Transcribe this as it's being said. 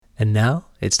And now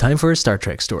it's time for a Star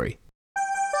Trek story.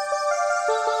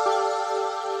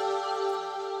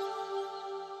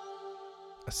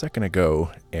 A second ago,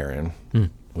 Aaron,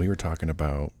 we were talking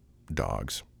about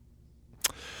dogs.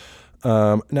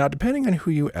 Now, depending on who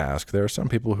you ask, there are some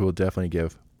people who will definitely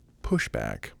give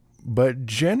pushback. But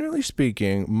generally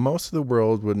speaking, most of the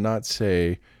world would not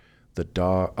say that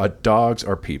dogs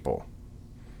are people.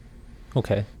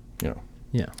 Okay. You know.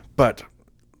 Yeah. But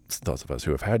those of us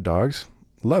who have had dogs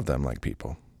love them like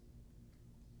people.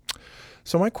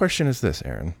 So my question is this,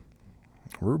 Aaron.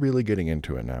 We're really getting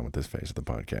into it now with this phase of the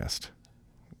podcast.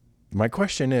 My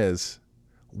question is,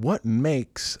 what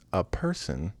makes a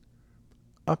person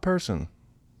a person?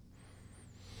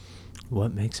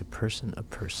 What makes a person a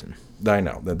person? I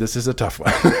know that this is a tough one.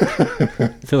 I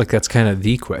feel like that's kind of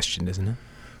the question, isn't it?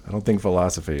 I don't think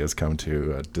philosophy has come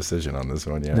to a decision on this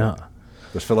one yet. No.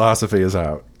 The philosophy is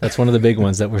out. That's one of the big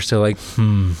ones that we're still like,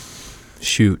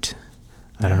 shoot.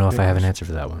 I don't know if I have an answer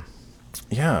for that one.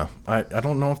 Yeah, I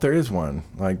don't know if there is one.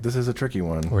 Like, this is a tricky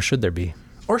one. Or should there be?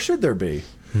 Or should there be?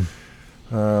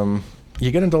 You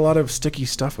get into a lot of sticky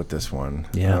stuff with this one.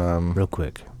 Yeah, real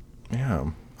quick. Yeah.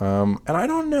 And I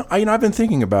don't know. I've been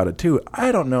thinking about it, too.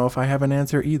 I don't know if I have an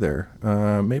answer either.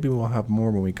 Maybe we'll have more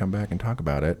when we come back and talk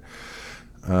about it.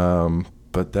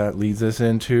 But that leads us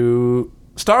into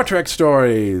Star Trek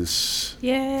stories.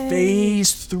 Yay.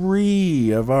 Phase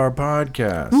 3 of our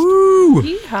podcast. Woo!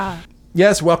 Yeehaw.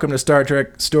 Yes, welcome to Star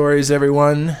Trek Stories,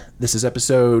 everyone. This is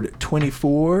episode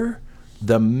 24,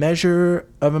 The Measure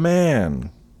of a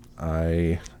Man.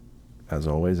 I, as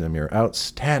always, am your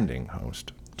outstanding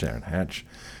host, Jaron Hatch.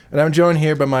 And I'm joined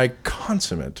here by my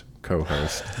consummate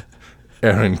co-host,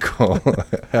 Aaron Cole.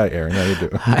 Hi, Aaron. How you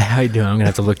doing? Hi, how you doing? I'm going to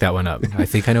have to look that one up. I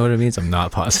think I know what it means. I'm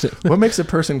not positive. What makes a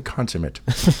person consummate?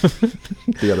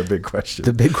 The other big question.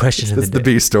 The big question of the That's day. the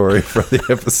B story for the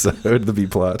episode, the B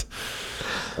plot.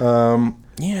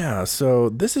 Yeah, so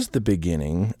this is the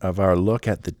beginning of our look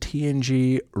at the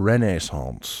TNG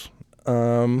Renaissance.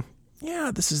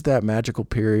 Yeah, this is that magical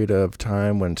period of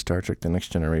time when Star Trek The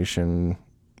Next Generation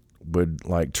would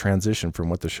like transition from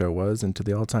what the show was into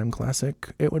the all-time classic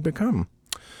it would become.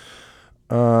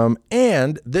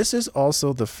 And this is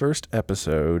also the first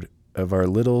episode of our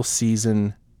little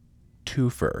season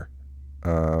twofer.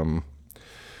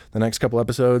 The next couple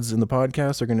episodes in the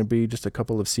podcast are going to be just a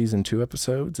couple of season 2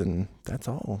 episodes, and that's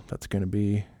all. That's going to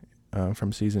be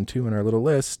from season 2 in our little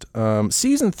list.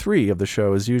 Season 3 of the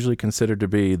show is usually considered to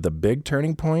be the big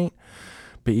turning point,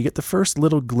 but you get the first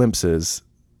little glimpses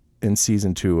in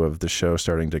season 2 of the show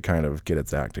starting to kind of get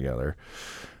its act together.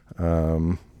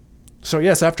 So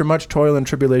yes, after much toil and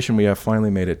tribulation, we have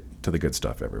finally made it to the good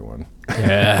stuff, everyone.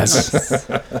 Yes.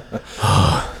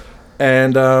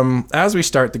 And as we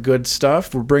start the good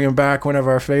stuff, we're bringing back one of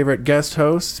our favorite guest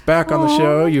hosts back on the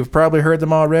show. You've probably heard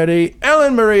them already.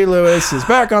 Ellen Marie Lewis is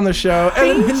back on the show.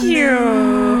 Ellen, Thank you.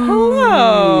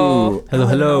 Hello. Hello,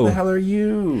 hello. How the hell are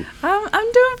you?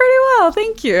 I'm doing pretty well.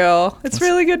 Thank you. It's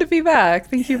really good to be back.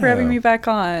 Thank you for having me back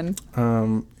on.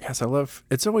 Yes,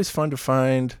 it's always fun to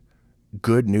find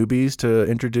good newbies to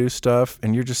introduce stuff.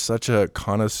 And you're just such a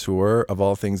connoisseur of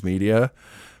all things media,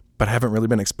 but haven't really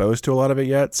been exposed to a lot of it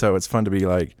yet. So it's fun to be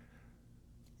like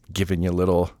giving you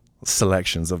little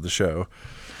selections of the show.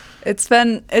 It's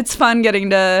fun getting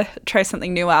to try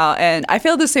something new out. And I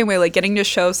feel the same way, like getting to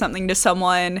show something to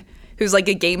someone who's like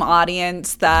a game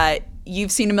audience that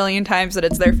you've seen a million times, that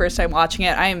it's their first time watching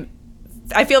it.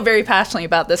 I feel very passionately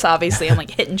about this, obviously. I'm like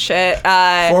hitting shit.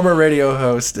 Former radio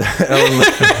host, Ellen.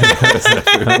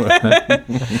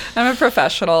 I'm a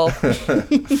professional.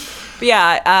 But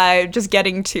yeah, just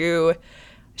getting to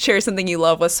share something you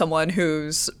love with someone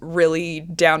who's really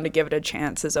down to give it a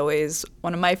chance is always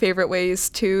one of my favorite ways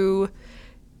to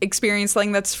experience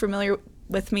something that's familiar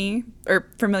with me or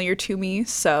familiar to me.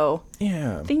 So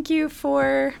Yeah. thank you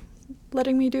for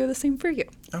letting me do the same for you.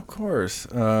 Of course.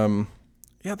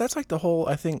 Yeah, that's like the whole,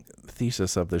 I think,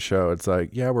 thesis of the show. It's like,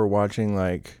 yeah, we're watching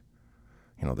like,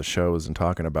 the shows and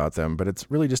talking about them, but it's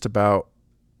really just about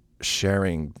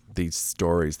sharing these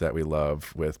stories that we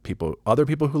love with other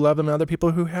people who love them and other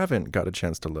people who haven't got a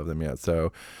chance to love them yet.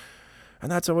 So,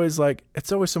 and that's always like,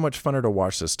 it's always so much funner to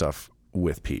watch this stuff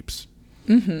with peeps.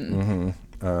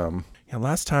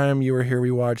 Last time you were here, we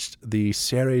watched the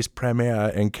series premiere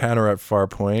Encounter at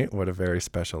Farpoint. What a very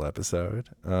special episode.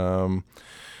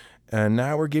 And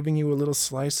now we're giving you a little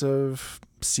slice of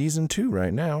season 2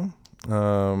 right now.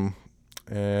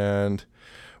 And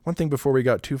one thing before we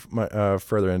got too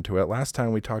further into it, last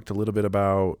time we talked a little bit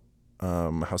about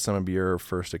how some of your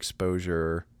first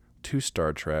exposure to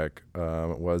Star Trek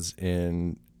was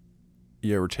you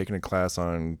were taking a class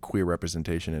on queer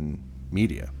representation in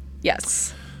media.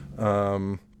 Yes.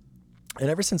 And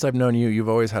ever since I've known you, you've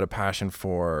always had a passion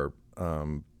for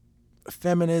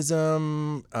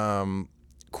feminism,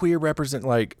 queer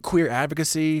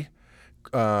advocacy,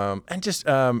 and just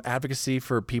advocacy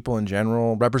for people in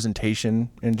general, representation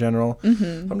in general.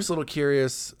 I'm just a little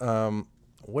curious,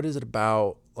 what is it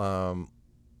about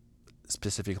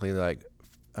specifically like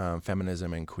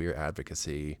feminism and queer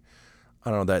advocacy?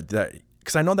 I don't know that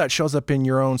because I know that shows up in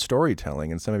your own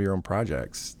storytelling and some of your own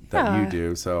projects that you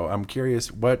do. So I'm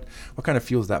curious, what kind of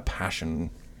fuels that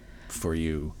passion for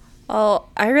you?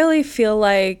 Well, I really feel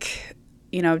like,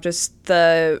 just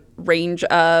the range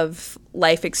of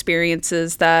life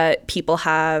experiences that people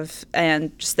have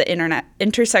and just the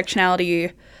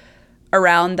intersectionality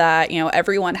around that.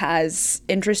 Everyone has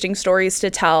interesting stories to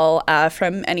tell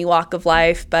from any walk of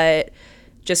life, but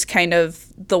just kind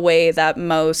of the way that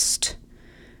most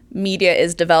media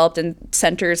is developed and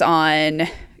centers on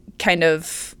kind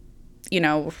of,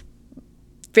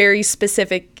 very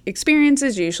specific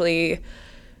experiences, usually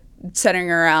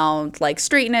centering around like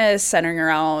straightness, centering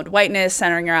around whiteness,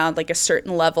 centering around like a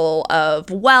certain level of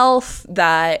wealth,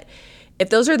 that if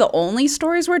those are the only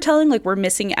stories we're telling, like we're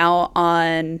missing out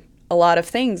on a lot of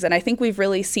things. And I think we've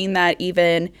really seen that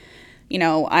even,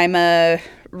 I'm a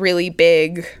really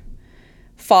big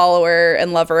follower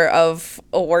and lover of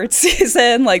awards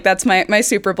season. Like that's my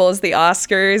Super Bowl is the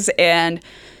Oscars, and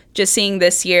just seeing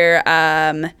this year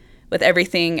with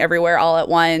Everything Everywhere All at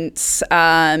Once,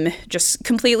 just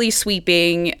completely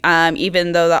sweeping,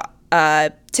 even though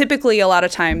typically a lot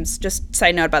of times, just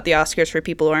side note about the Oscars for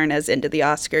people who aren't as into the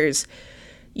Oscars,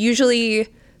 usually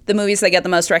the movies that get the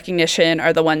most recognition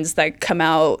are the ones that come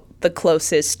out the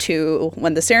closest to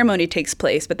when the ceremony takes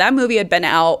place. But that movie had been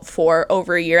out for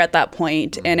over a year at that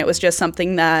point, and it was just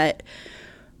something that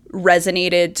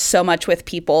resonated so much with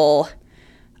people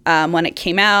when it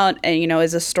came out, and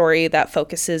is a story that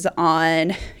focuses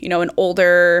on an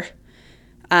older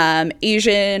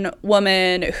Asian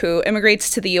woman who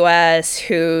immigrates to the U.S.,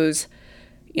 whose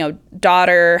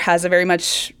daughter has a very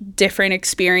much different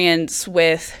experience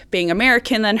with being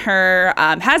American than her,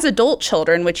 has adult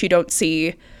children, which you don't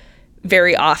see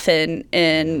very often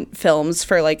in films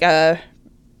for like a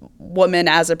woman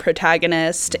as a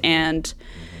protagonist. And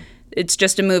it's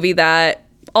just a movie that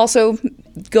also,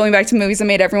 going back to movies that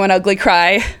made everyone ugly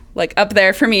cry, like up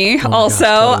there for me. Oh also,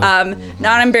 gosh, totally.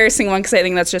 Not an embarrassing one because I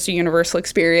think that's just a universal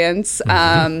experience.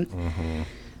 But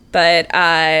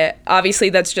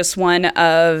obviously that's just one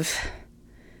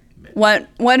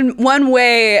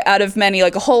way out of many,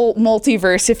 like a whole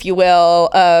multiverse, if you will,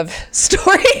 of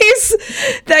stories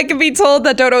that can be told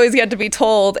that don't always get to be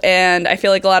told. And I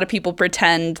feel like a lot of people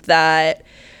pretend that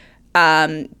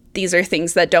these are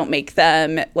things that don't make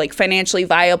them like financially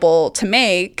viable to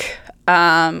make,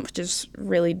 which is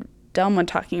really dumb when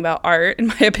talking about art, in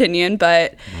my opinion.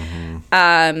 But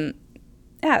yeah,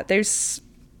 there's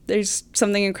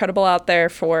something incredible out there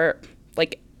for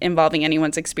like involving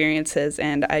anyone's experiences,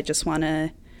 and I just want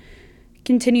to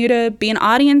continue to be an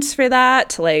audience for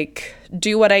that, to like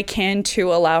do what I can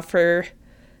to allow for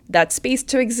that space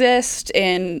to exist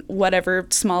in whatever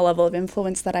small level of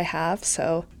influence that I have.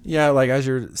 So yeah, like as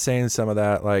you're saying some of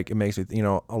that, like it makes me,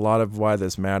 a lot of why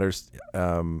this matters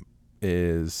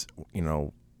is,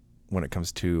 when it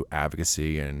comes to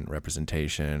advocacy and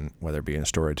representation, whether it be in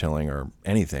storytelling or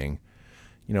anything,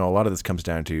 a lot of this comes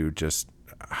down to just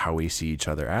how we see each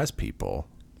other as people.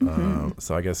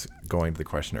 So I guess going to the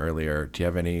question earlier, do you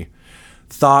have any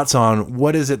thoughts on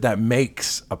what is it that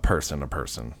makes a person a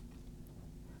person?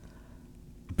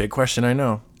 Big question, I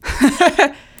know.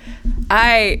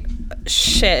 I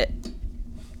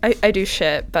do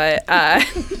shit, but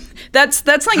that's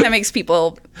something that makes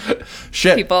people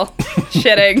Shit. people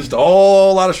shitting. Just a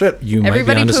whole lot of shit. You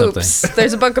Everybody might be onto poops. something.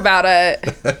 There's a book about it.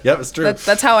 Yep, it's true.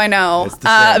 That's how I know. It's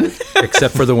the same.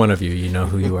 Except for the one of you, you know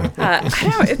who you are. I don't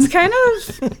know. It's kind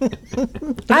of.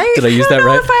 Did I use that don't know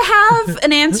right? if I have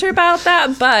an answer about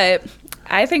that, but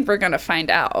I think we're gonna find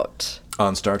out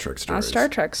On Star Trek stories. on Star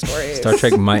Trek stories. Star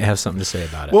Trek might have something to say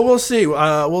about it. Well, we'll see.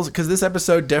 Because this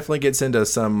episode definitely gets into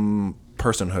some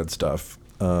personhood stuff.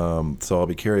 So I'll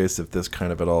be curious if this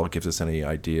kind of at all gives us any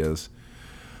ideas,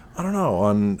 I don't know,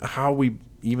 on how we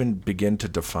even begin to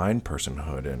define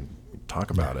personhood and talk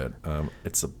about it.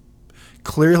 It's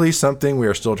clearly something we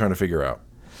are still trying to figure out.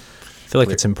 I feel like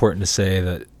it's important to say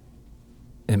that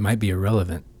it might be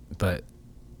irrelevant, but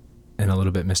and a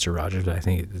little bit Mr. Rogers, but I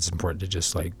think it's important to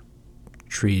just like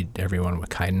treat everyone with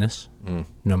kindness,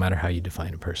 no matter how you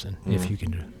define a person, if you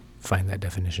can find that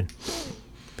definition.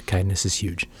 Kindness is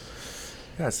huge.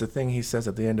 Yeah, it's the thing he says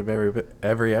at the end of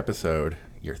every episode.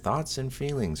 Your thoughts and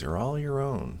feelings are all your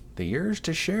own. They're yours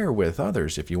to share with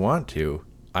others if you want to.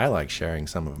 I like sharing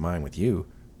some of mine with you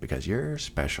because you're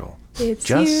special. It's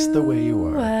just the way you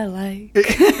are. I like.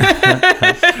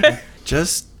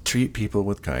 Just treat people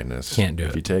with kindness. Can't do if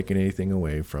it. you take anything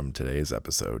away from today's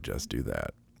episode, just do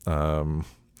that.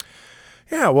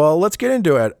 Yeah, well, let's get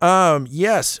into it.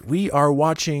 Yes, we are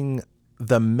watching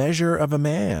The Measure of a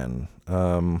Man.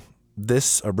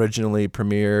 This originally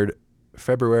premiered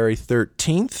February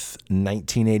 13th,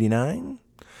 1989.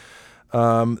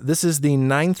 This is the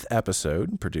 9th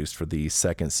episode produced for the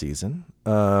second season.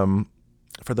 For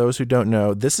those who don't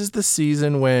know, this is the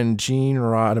season when Gene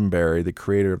Roddenberry, the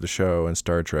creator of the show and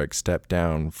Star Trek, stepped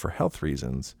down for health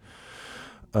reasons.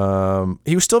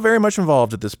 He was still very much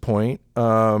involved at this point.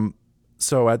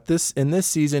 So in this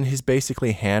season, his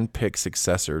basically hand-picked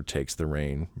successor takes the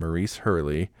reign, Maurice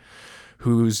Hurley,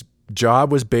 whose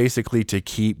job was basically to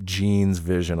keep Gene's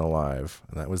vision alive.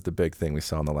 And that was the big thing we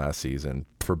saw in the last season.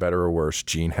 For better or worse,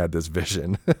 Gene had this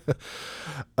vision.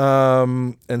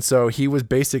 And so he was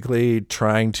basically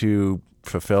trying to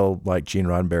fulfill like Gene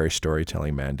Roddenberry's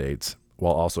storytelling mandates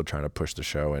while also trying to push the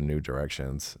show in new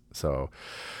directions. So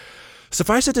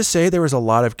suffice it to say, there was a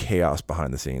lot of chaos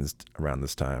behind the scenes around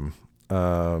this time.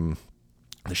 The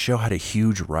show had a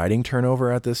huge writing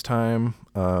turnover at this time,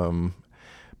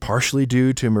 partially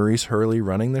due to Maurice Hurley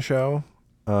running the show.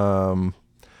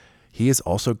 He is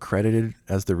also credited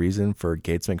as the reason for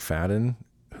Gates McFadden,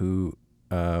 who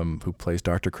plays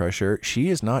Dr. Crusher. She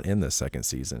is not in this second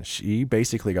season. She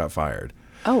basically got fired.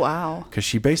 Oh, wow. Because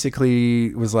she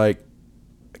basically was like,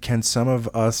 can some of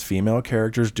us female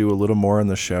characters do a little more in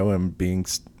the show and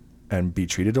be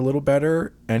treated a little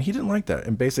better? And he didn't like that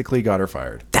and basically got her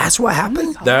fired. That's what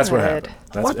happened? That's what happened.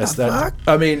 What the fuck?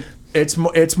 I mean, it's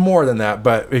more than that,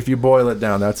 but if you boil it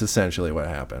down, that's essentially what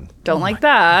happened. Don't like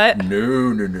that.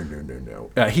 No.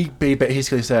 He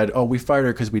basically said, "Oh, we fired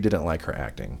her because we didn't like her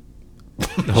acting."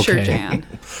 Sure, Okay. Jan.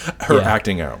 Her Yeah.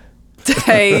 acting out.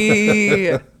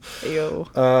 Hey. Ew.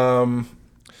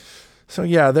 So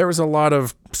yeah, there was a lot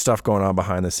of stuff going on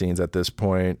behind the scenes at this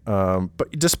point.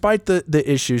 But despite the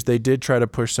issues, they did try to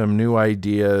push some new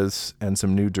ideas and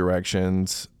some new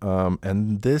directions.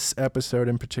 And this episode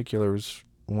in particular was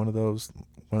one of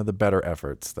the better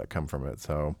efforts that come from it.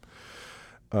 So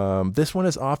this one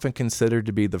is often considered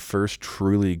to be the first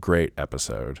truly great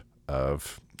episode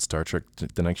of Star Trek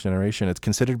The Next Generation. It's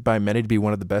considered by many to be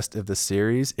one of the best of the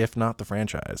series, if not the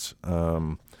franchise.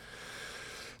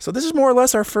 So this is more or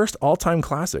less our first all-time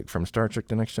classic from Star Trek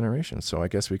The Next Generation. So I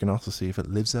guess we can also see if it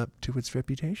lives up to its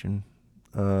reputation.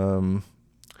 And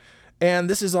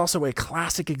this is also a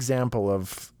classic example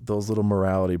of those little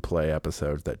morality play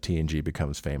episodes that TNG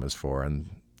becomes famous for.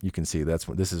 And you can see this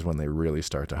is when they really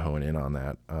start to hone in on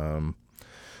that.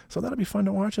 So that'll be fun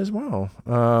to watch as well.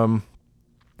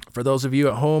 For those of you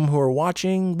at home who are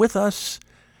watching with us,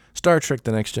 Star Trek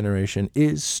The Next Generation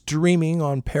is streaming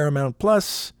on Paramount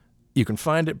Plus. You can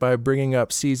find it by bringing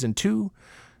up Season 2,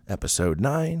 Episode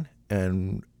 9,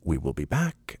 and we will be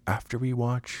back after we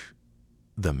watch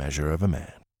The Measure of a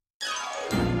Man.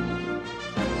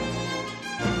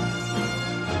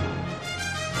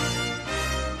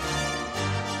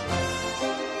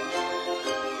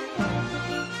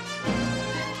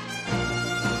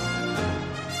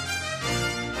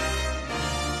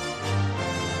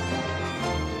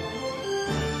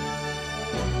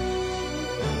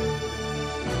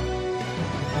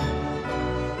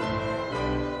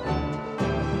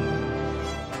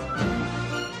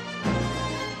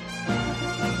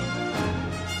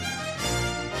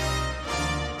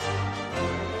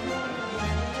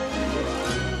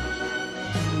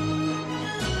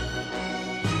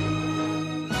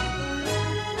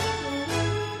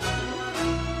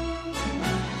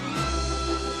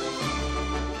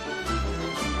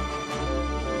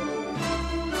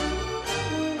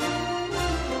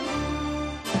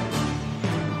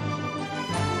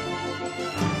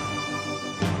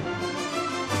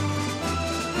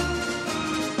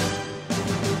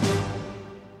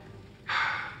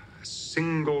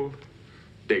 Single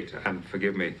data, and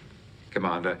forgive me,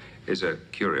 Commander, is a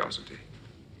curiosity.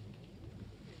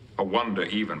 A wonder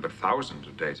even, but thousands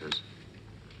of datas.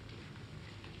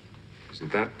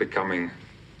 Isn't that becoming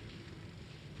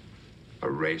a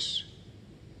race?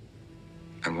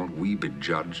 And won't we be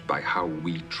judged by how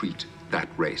we treat that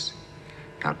race?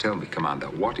 Now tell me, Commander,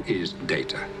 what is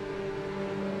data?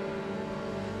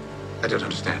 I don't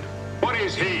understand. What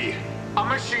is he? A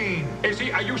machine. Is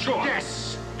he? Are you sure?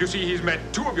 Yes. You see, he's met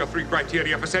 2 of your 3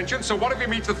 criteria for sentience, so what if he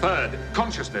meets the 3rd?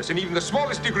 Consciousness in even the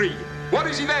smallest degree. What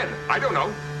is he then? I don't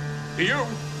know. Do you?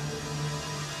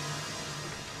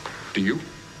 Do you?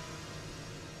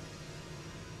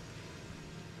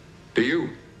 Do you?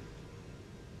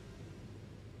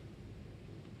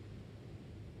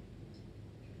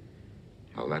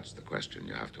 Well, that's the question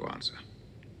you have to answer.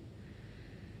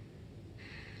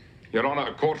 Your Honor,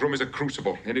 a courtroom is a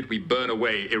crucible. In it we burn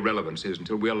away irrelevancies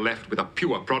until we are left with a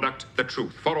pure product, the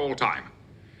truth, for all time.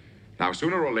 Now,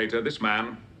 sooner or later, this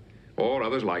man, or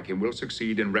others like him, will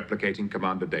succeed in replicating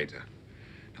Commander Data.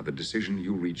 Now, the decision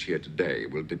you reach here today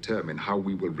will determine how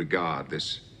we will regard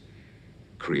this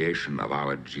creation of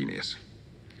our genius.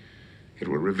 It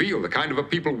will reveal the kind of a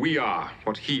people we are,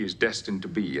 what he is destined to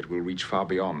be. It will reach far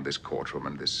beyond this courtroom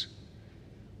and this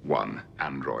one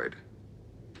android.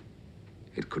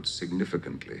 It could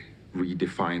significantly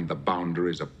redefine the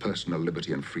boundaries of personal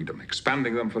liberty and freedom,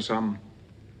 expanding them for some,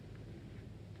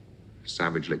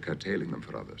 savagely curtailing them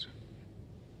for others.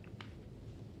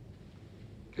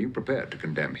 Are you prepared to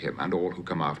condemn him and all who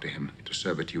come after him to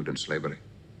servitude and slavery?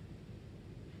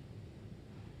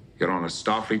 Your Honor,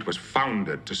 Starfleet was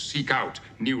founded to seek out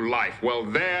new life. Well,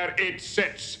 there it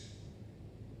sits.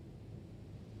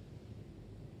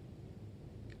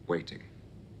 Waiting.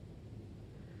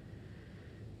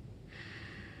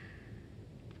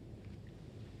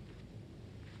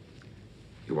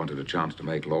 You wanted a chance to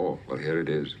make law. Well, here it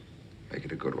is. Make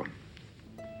it a good one.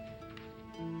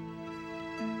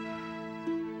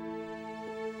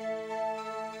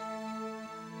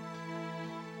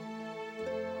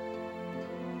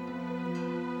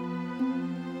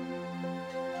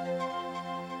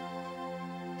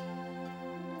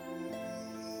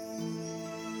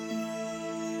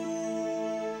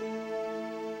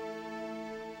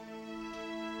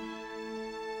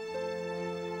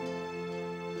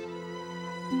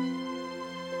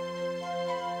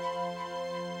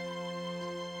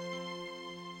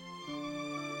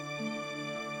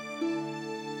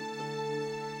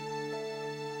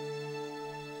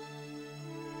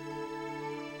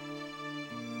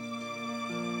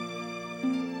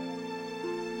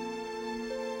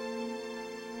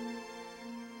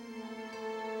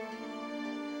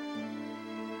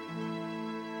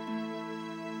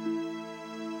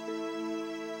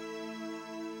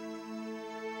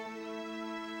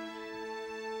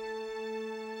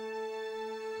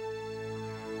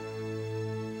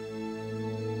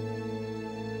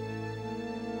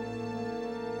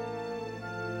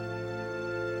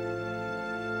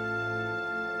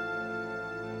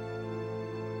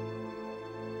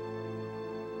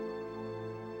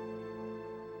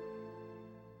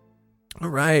 All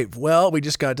right. Well, we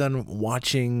just got done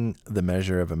watching The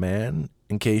Measure of a Man.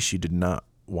 In case you did not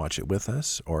watch it with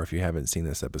us, or if you haven't seen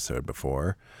this episode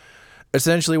before,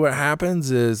 essentially what happens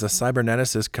is a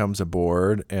cyberneticist comes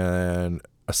aboard, and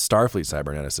a Starfleet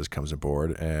cyberneticist comes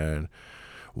aboard and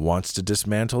wants to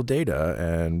dismantle Data,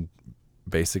 and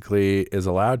basically is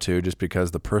allowed to just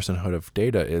because the personhood of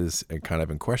Data is kind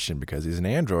of in question because he's an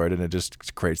android, and it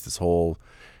just creates this whole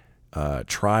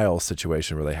trial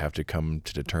situation where they have to come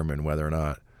to determine whether or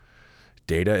not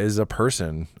Data is a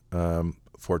person.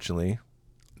 Fortunately,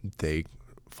 they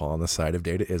fall on the side of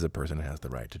Data is a person and has the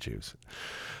right to choose.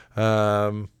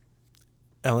 Ellen,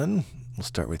 we'll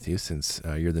start with you since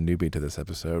you're the newbie to this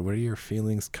episode. What are your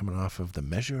feelings coming off of The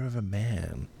Measure of a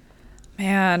Man?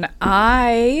 Man,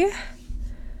 I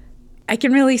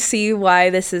can really see why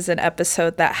this is an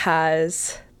episode that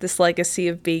has this legacy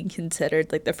of being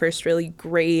considered like the first really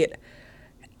great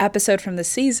episode from the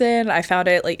season. I found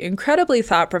it like incredibly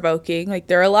thought-provoking. Like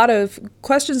there are a lot of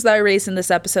questions that I raised in this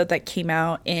episode that came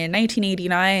out in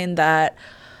 1989 that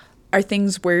are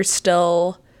things we're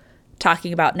still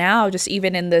talking about now, just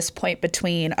even in this point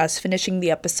between us finishing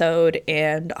the episode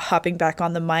and hopping back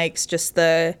on the mics, just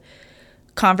the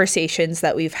conversations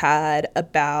that we've had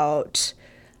about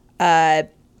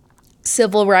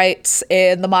civil rights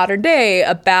in the modern day,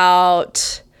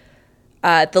 about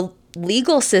the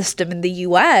legal system in the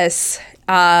U.S.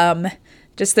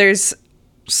 Just there's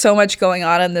so much going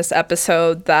on in this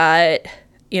episode that,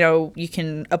 you know, you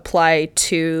can apply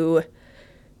to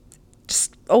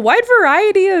just a wide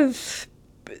variety of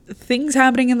things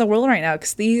happening in the world right now,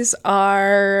 because these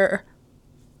are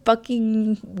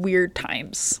fucking weird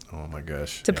times. Oh my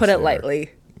gosh. To put it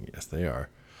lightly. Yes, they are.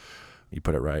 You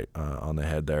put it right on the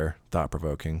head there.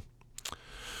 Thought-provoking.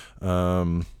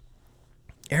 Aaron,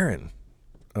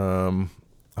 I don't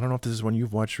know if this is one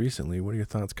you've watched recently. What are your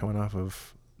thoughts coming off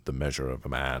of The Measure of a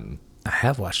Man? I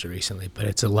have watched it recently, but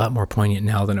it's a lot more poignant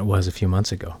now than it was a few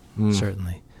months ago,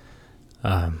 certainly.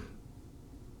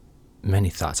 Many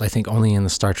thoughts. I think only in the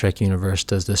Star Trek universe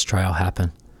does this trial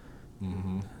happen.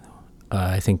 Mm-hmm.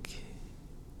 I think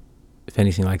if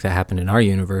anything like that happened in our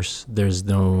universe, there's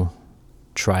no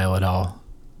trial at all.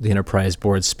 the Enterprise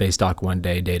boards space dock one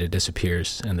day, Data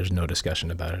disappears, and there's no discussion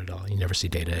about it at all. You never see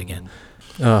Data again.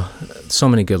 So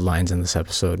many good lines in this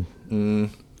episode.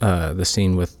 The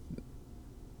scene with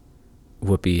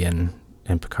Whoopi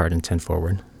and Picard in 10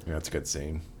 Forward. Yeah, it's a good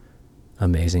scene.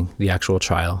 Amazing. The actual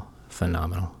trial,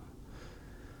 phenomenal.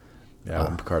 Yeah,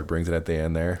 when Picard brings it at the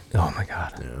end there. Oh my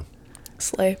God. Yeah.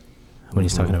 Slay. When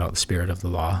he's talking about the spirit of the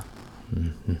law.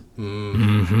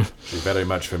 She's very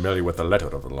much familiar with the letter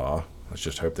of the law. Let's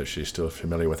just hope that she's still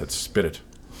familiar with its spirit.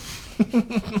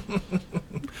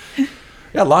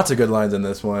 Yeah, lots of good lines in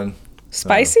this one.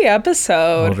 Spicy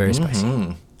episode. Oh, very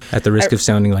spicy. At the risk of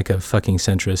sounding like a fucking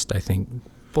centrist, I think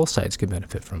both sides could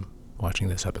benefit from watching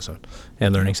this episode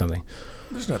and learning something.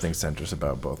 There's nothing centrist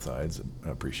about both sides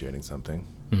appreciating something.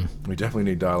 We definitely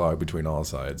need dialogue between all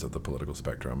sides of the political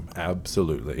spectrum.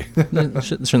 Absolutely. There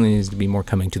certainly needs to be more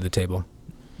coming to the table.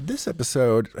 This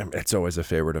episode, it's always a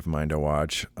favorite of mine to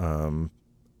watch.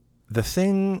 The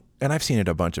thing, and I've seen it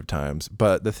a bunch of times,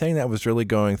 but the thing that was really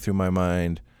going through my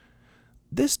mind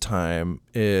this time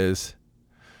is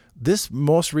this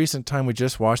most recent time we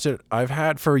just watched it,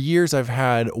 for years I've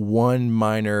had one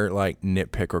minor like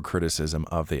nitpick or criticism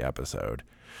of the episode.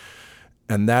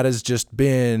 And that has just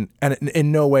been, and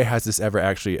in no way has this ever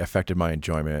actually affected my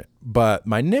enjoyment. But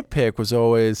my nitpick was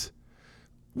always,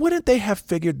 wouldn't they have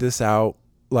figured this out,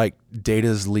 like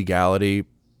Data's legality,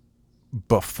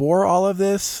 before all of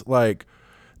this? Like,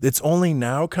 it's only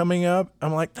now coming up.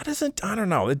 I'm like, I don't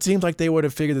know. It seems like they would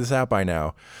have figured this out by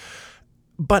now.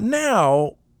 But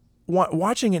now,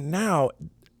 watching it now,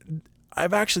 I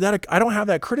don't have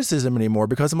that criticism anymore,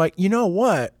 because I'm like, you know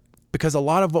what? Because a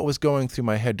lot of what was going through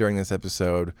my head during this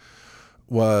episode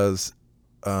was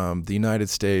the United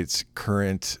States'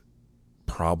 current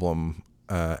problem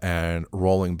and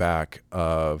rolling back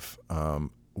of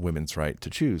women's right to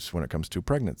choose when it comes to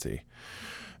pregnancy,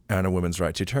 and a woman's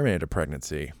right to terminate a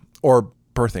pregnancy, or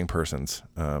birthing persons.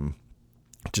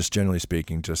 Just generally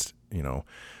speaking, just,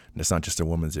 it's not just a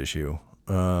woman's issue.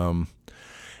 And,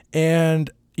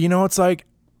 it's like,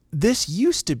 this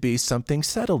used to be something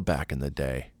settled back in the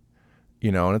day.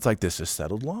 And it's like, this is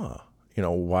settled law,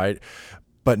 why?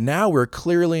 But now we're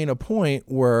clearly in a point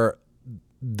where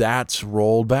that's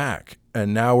rolled back.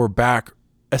 And now we're back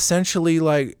essentially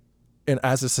like,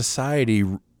 as a society,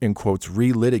 in quotes,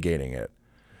 relitigating it.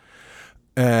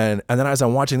 And then as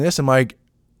I'm watching this, I'm like,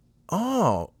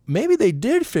 oh, maybe they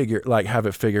did have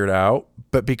it figured out.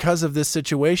 But because of this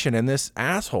situation and this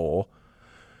asshole,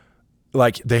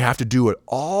 like, they have to do it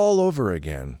all over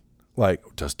again. Like,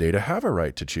 does Data have a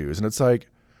right to choose? And it's like,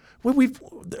 well, we've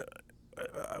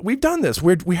done this.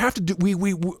 We have to do.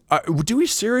 Do we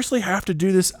seriously have to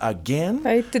do this again?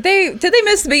 Right. Did they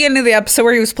miss the beginning of the episode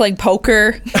where he was playing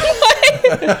poker?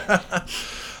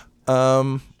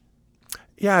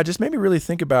 Yeah, it just made me really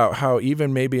think about how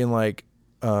even maybe in like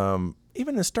even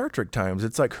in Star Trek times,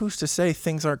 it's like, who's to say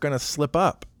things aren't going to slip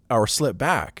up or slip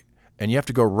back, and you have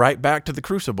to go right back to the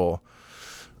Crucible.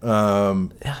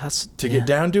 Get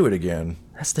down to it again.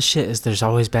 That's the shit, is there's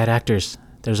always bad actors.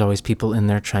 There's always people in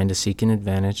there trying to seek an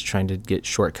advantage, trying to get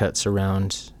shortcuts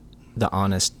around the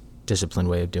honest, disciplined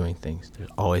way of doing things. There's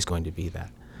always going to be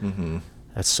that. Mm-hmm.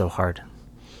 That's so hard.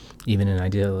 Even in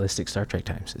idealistic Star Trek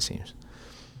times, it seems.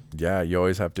 Yeah, you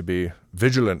always have to be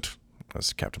vigilant,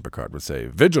 as Captain Picard would say.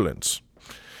 Vigilance.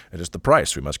 It is the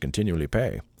price we must continually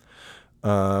pay.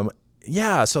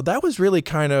 Yeah, so that was really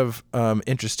kind of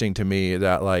interesting to me,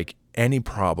 that like any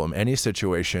problem, any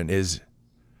situation is,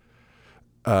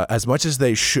 as much as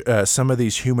they some of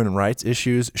these human rights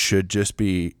issues should just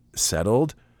be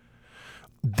settled,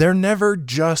 they're never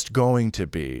just going to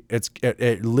be.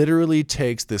 It literally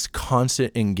takes this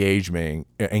constant engaging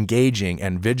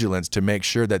and vigilance to make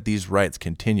sure that these rights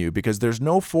continue, because there's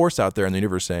no force out there in the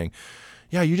universe saying,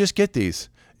 yeah, you just get these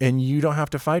and you don't have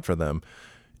to fight for them.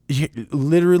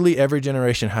 Literally every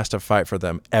generation has to fight for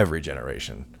them every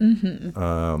generation.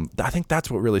 Mm-hmm. I think that's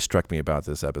what really struck me about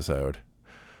this episode.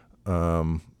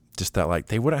 Just that, like,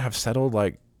 they wouldn't have settled,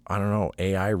 like, I don't know,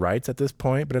 AI rights at this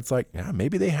point, but it's like, yeah,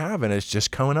 maybe they have, and it's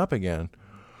just coming up again.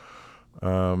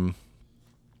 Yeah,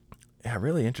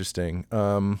 really interesting.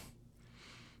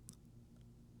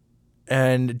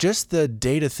 And just the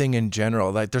Data thing in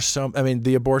general, like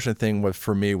the abortion thing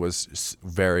for me was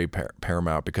very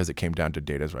paramount, because it came down to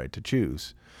Data's right to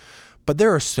choose. But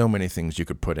there are so many things you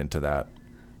could put into that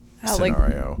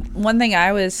scenario. Like, one thing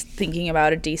I was thinking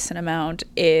about a decent amount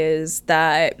is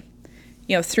that,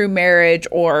 through marriage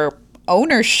or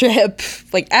ownership,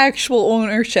 like actual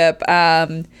ownership,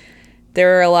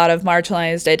 there are a lot of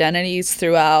marginalized identities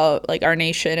throughout like our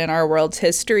nation and our world's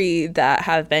history that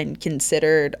have been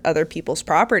considered other people's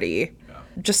property.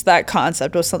 just that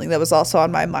concept was something that was also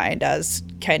on my mind as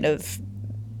kind of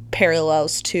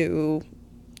parallels to,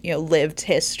 lived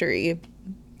history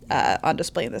on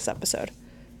display in this episode.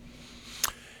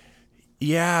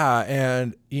 Yeah,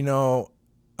 and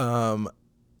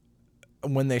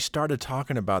when they started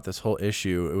talking about this whole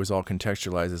issue, it was all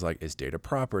contextualized as like, is data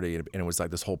property? And it was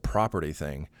like this whole property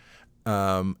thing.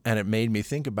 And it made me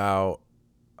think about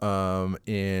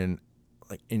in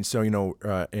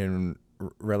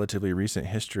relatively recent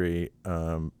history,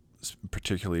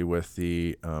 particularly with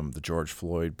the George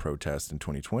Floyd protests in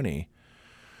 2020,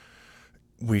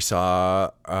 we saw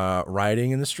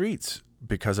rioting in the streets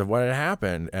because of what had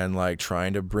happened, and like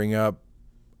trying to bring up,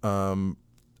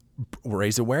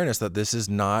 raise awareness that this is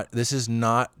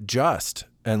not just,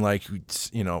 and like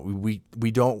we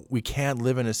can't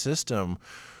live in a system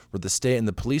where the state and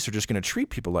the police are just going to treat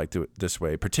people like this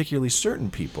way, particularly certain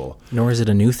people. Nor is it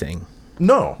a new thing.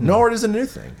 No, nor is it a new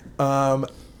thing.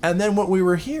 And then what we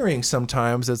were hearing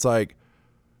sometimes, it's like,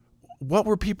 what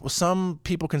were some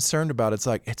people concerned about? It's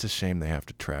like, it's a shame they have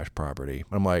to trash property.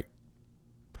 I'm like,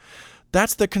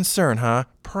 that's the concern, huh?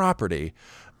 Property.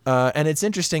 And it's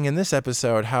interesting in this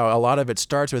episode how a lot of it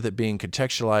starts with it being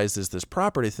contextualized as this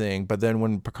property thing, but then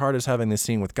when Picard is having this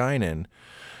scene with Guinan,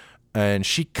 and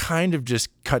she kind of just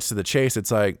cuts to the chase,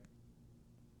 it's like,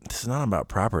 this is not about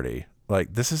property.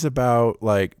 Like, this is about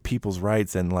like people's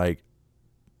rights and like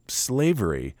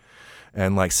slavery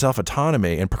and like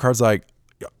self-autonomy. And Picard's like,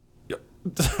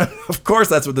 of course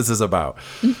that's what this is about.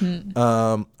 Mm-hmm.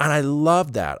 And I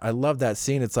love that. I love that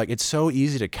scene. It's like, it's so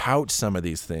easy to couch some of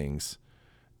these things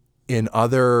in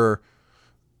other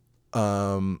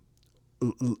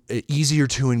easier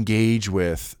to engage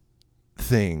with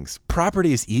things.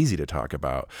 Property is easy to talk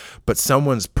about, but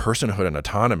someone's personhood and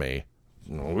autonomy,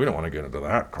 no, we don't want to get into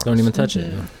that. Don't even touch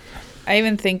it. I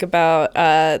even think about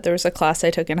there was a class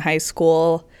I took in high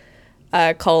school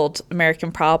called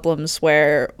American Problems,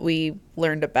 where we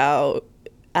learned about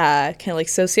kind of like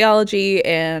sociology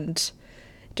and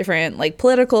different like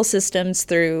political systems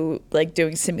through like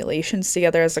doing simulations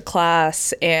together as a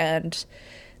class. And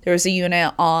there was a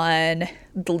unit on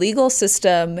the legal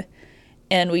system,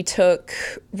 and we took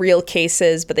real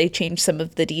cases, but they changed some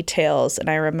of the details. And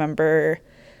I remember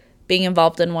being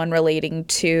involved in one relating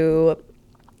to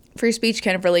free speech,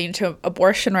 kind of relating to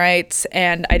abortion rights.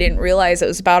 And I didn't realize it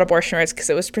was about abortion rights because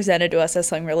it was presented to us as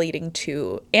something relating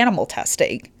to animal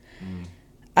testing.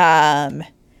 And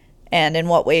in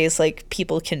what ways like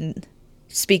people can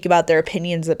speak about their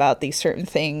opinions about these certain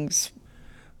things.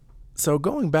 So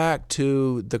going back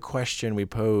to the question we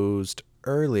posed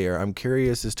earlier, I'm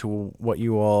curious as to what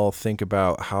you all think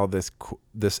about how this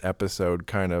episode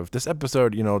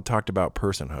talked about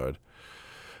personhood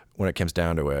when it comes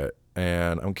down to it.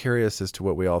 And I'm curious as to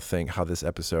what we all think, how this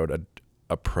episode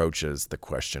approaches the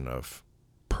question of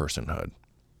personhood.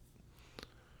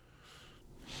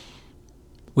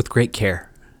 With great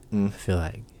care. I feel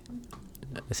like.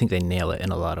 I think they nail it in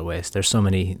a lot of ways. There's so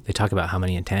many, they talk about how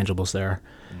many intangibles there are,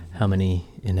 how many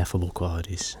ineffable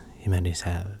qualities humans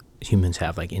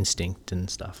have, like instinct and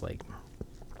stuff. Like,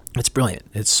 it's brilliant.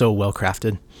 It's so well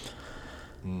crafted.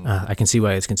 I can see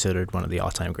why it's considered one of the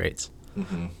all-time greats.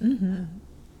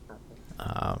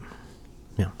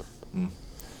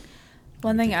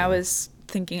 One thing I was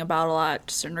thinking about a lot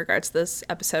just in regards to this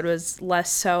episode was less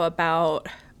so about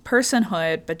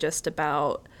personhood, but just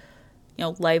about,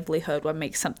 livelihood, what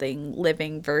makes something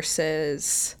living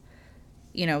versus,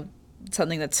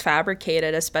 something that's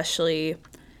fabricated, especially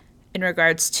in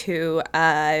regards to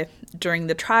during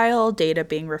the trial, Data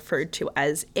being referred to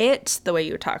as it, the way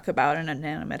you talk about an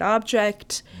inanimate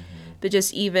object, but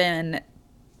just even,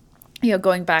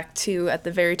 going back to at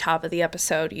the very top of the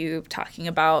episode, you talking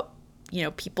about,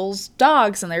 people's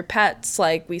dogs and their pets,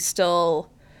 like we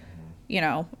still,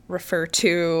 refer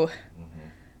to,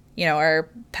 our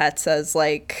pets as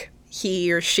like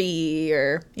he or she,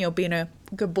 or, being a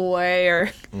good boy,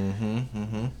 or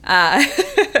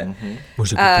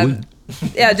Was a good boy.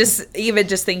 yeah, just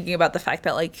thinking about the fact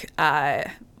that like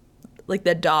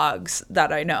the dogs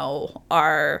that I know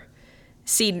are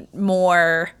seen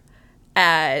more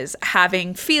as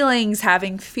having feelings,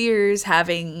 having fears,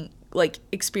 having like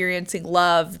experiencing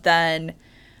love than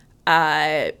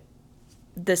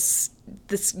this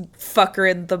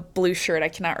fucker in the blue shirt. I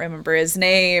cannot remember his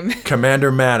name.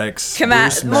 Commander Maddox.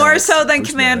 More so than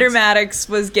Commander Maddox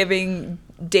was giving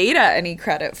Data any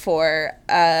credit for,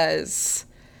 as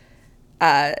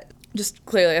just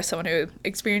clearly as someone who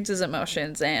experiences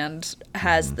emotions and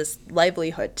has this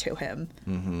livelihood to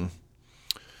him.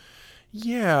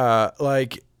 Yeah,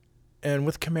 like, and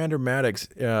with Commander Maddox,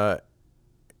 it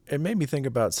made me think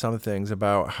about some things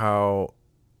about how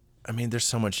I mean, there's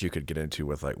so much you could get into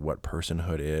with like what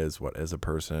personhood is, what is a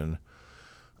person.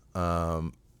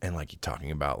 And like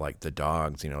talking about like the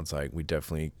dogs, it's like we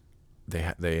definitely,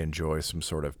 they enjoy some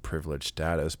sort of privileged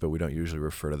status, but we don't usually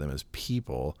refer to them as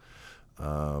people.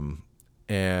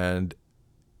 And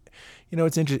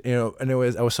it's interesting,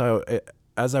 and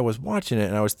as I was watching it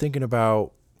and I was thinking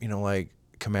about, like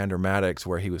Commander Maddox,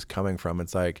 where he was coming from,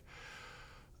 it's like,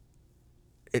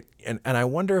 and I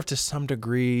wonder if to some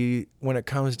degree, when it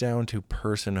comes down to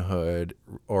personhood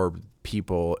or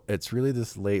people, it's really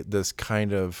this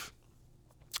kind of,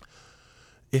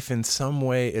 if in some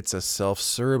way it's a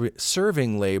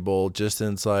self-serving label, just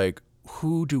in it's like,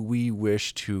 who do we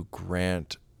wish to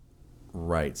grant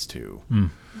rights to?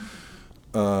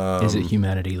 Is it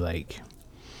humanity like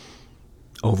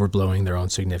overblowing their own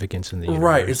significance in the universe?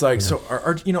 Right. It's like, so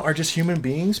are just human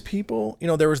beings people?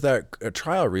 There was a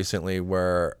trial recently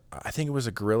where I think it was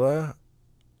a gorilla,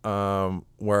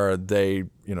 where they,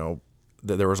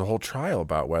 there was a whole trial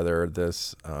about whether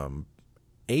this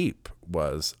ape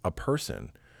was a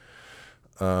person.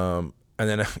 And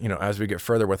then, as we get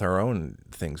further with our own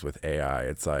things with AI,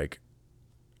 it's like,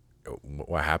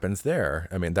 what happens there?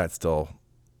 I mean, that's still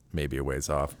maybe a ways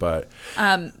off, but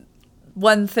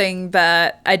one thing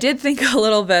that I did think a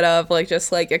little bit of, like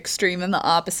just like extreme in the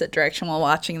opposite direction while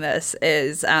watching this,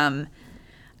 is I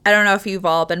don't know if you've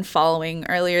all been following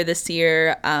earlier this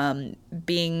year,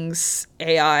 Bing's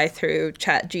AI through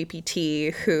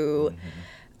ChatGPT, who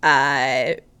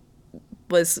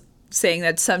was saying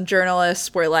that some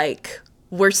journalists were like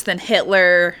worse than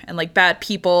Hitler and like bad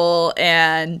people,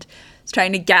 and was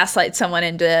trying to gaslight someone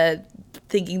into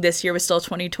thinking this year was still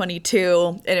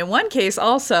 2022. And in one case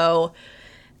also,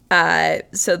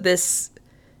 so this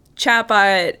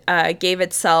chatbot gave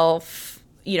itself,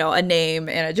 a name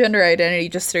and a gender identity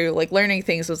just through like learning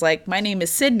things, was like, my name is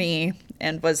Sydney,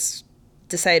 and was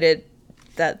decided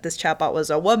that this chatbot was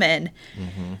a woman.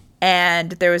 Mm-hmm.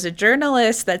 And there was a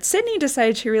journalist that Sydney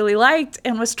decided she really liked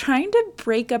and was trying to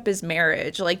break up his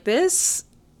marriage. Like this,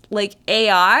 like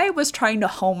AI was trying to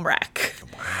home wreck.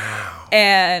 Wow.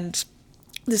 And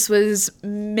this was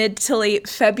mid to late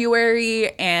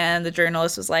February, and the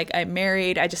journalist was like, I'm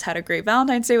married. I just had a great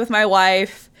Valentine's Day with my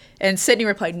wife. And Sydney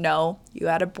replied, no, you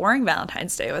had a boring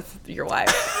Valentine's Day with your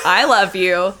wife. I love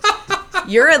you.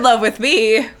 You're in love with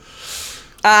me.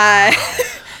 I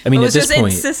mean, it at was this just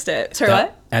point, insistent. Sorry,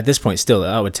 what? At this point, still,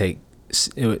 it would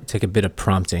take a bit of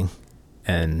prompting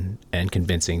and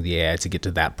convincing the AI to get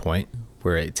to that point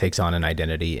where it takes on an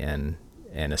identity and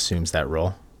assumes that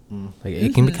role. Like,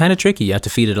 it can be kind of tricky. You have to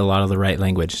feed it a lot of the right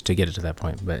language to get it to that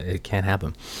point, but it can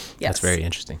happen. Yes. That's very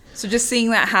interesting. So just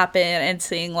seeing that happen and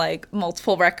seeing like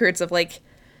multiple records of like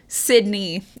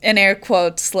Sydney, in air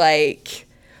quotes, like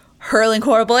hurling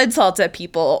horrible insults at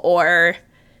people or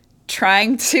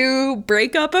trying to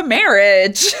break up a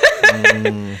marriage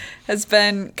has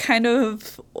been kind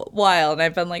of wild. And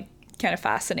I've been like kind of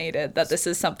fascinated that this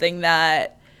is something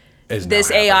that this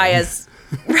AI has,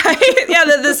 right? Yeah,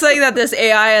 this thing that this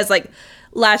AI has like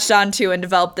latched onto and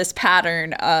developed this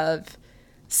pattern of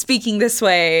speaking this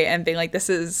way and being like, this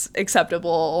is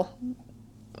acceptable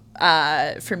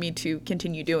for me to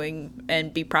continue doing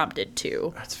and be prompted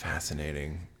to. That's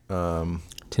fascinating.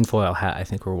 Tinfoil hat, I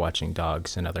think we're watching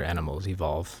dogs and other animals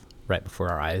evolve right before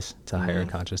our eyes to higher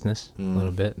consciousness a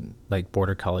little bit. Like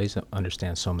border collies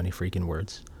understand so many freaking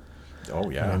words. Oh,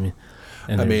 yeah. You know what I mean?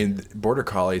 I mean, border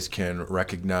collies can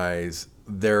recognize,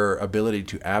 their ability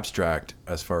to abstract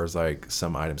as far as like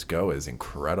some items go is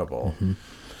incredible.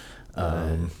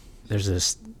 There's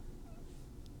this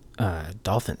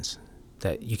dolphins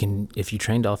that you can, if you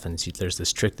train dolphins, there's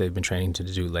this trick they've been training to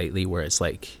do lately where it's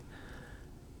like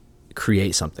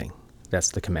create something.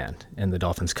 That's the command. And the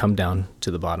dolphins come down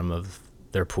to the bottom of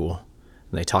their pool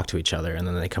and they talk to each other, and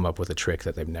then they come up with a trick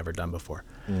that they've never done before.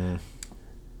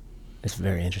 It's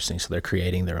very interesting. So they're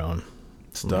creating their own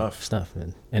stuff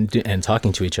and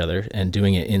talking to each other and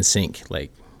doing it in sync,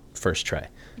 like first try.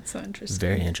 It's so interesting.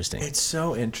 Very interesting. It's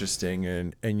so interesting.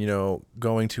 And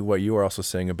going to what you were also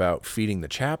saying about feeding the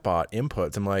chatbot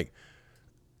inputs, I'm like,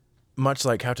 much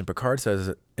like Captain Picard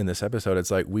says in this episode,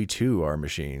 it's like we too are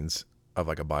machines of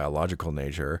like a biological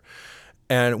nature.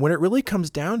 And when it really comes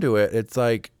down to it, it's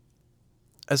like,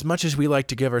 as much as we like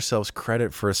to give ourselves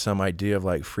credit for some idea of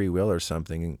like free will or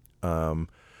something,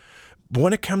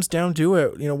 when it comes down to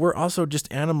it, we're also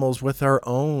just animals with our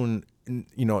own,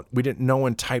 no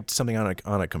one typed something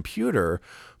on a computer,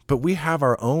 but we have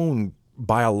our own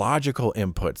biological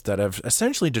inputs that have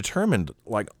essentially determined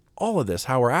like all of this,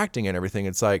 how we're acting and everything.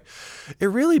 It's like, it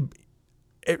really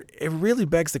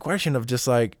begs the question of just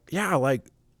like, yeah, like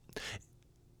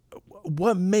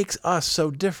what makes us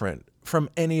so different from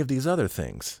any of these other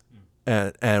things?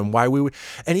 And why we would,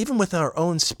 and even within our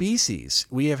own species,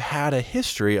 we have had a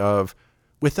history of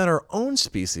within our own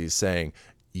species saying,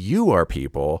 you are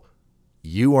people,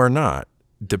 you are not,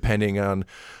 depending on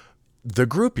the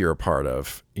group you're a part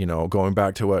of, going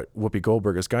back to what Whoopi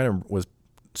Goldberg as Guinan was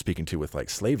speaking to with like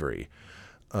slavery.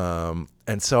 And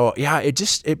so, yeah,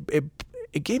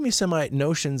 it gave me some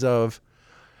notions of,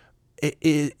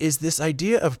 is this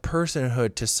idea of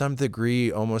personhood to some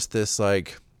degree almost this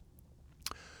like,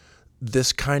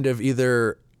 this kind of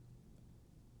either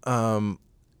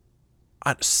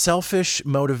selfish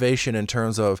motivation in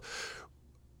terms of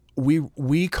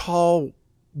we call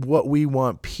what we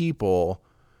want people,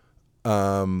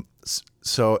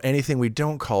 so anything we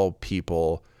don't call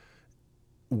people,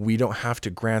 we don't have to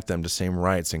grant them the same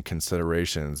rights and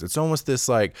considerations. It's almost this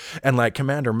like, and like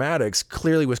Commander Maddox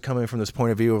clearly was coming from this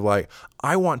point of view of like,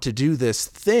 I want to do this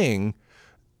thing,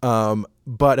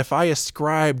 but if I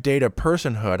ascribe Data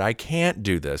personhood, I can't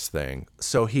do this thing.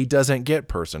 So he doesn't get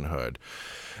personhood.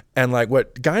 And like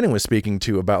what Guinan was speaking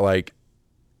to about like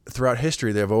throughout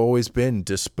history, there have always been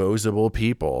disposable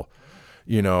people,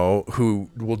 who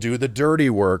will do the dirty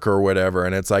work or whatever.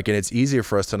 And it's like, and it's easier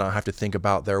for us to not have to think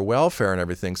about their welfare and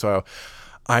everything. So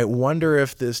I wonder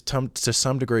if this, to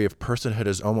some degree, of personhood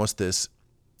is almost this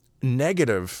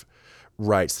negative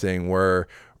rights thing where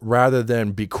rather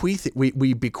than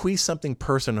we bequeath something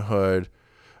personhood,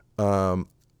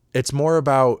 it's more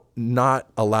about not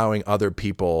allowing other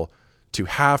people to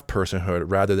have personhood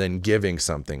rather than giving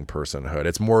something personhood.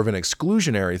 It's more of an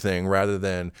exclusionary thing rather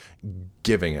than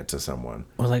giving it to someone.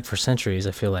 Well, like for centuries,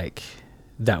 I feel like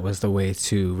that was the way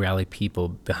to rally people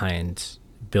behind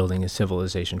building a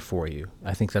civilization for you.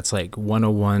 I think that's like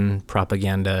 101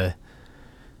 propaganda.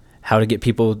 How to get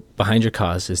people behind your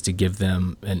cause is to give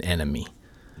them an enemy,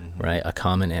 right? A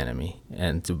common enemy.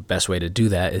 And the best way to do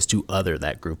that is to other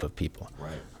that group of people,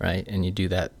 right? And you do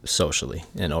that socially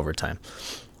and over time.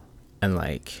 And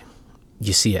like,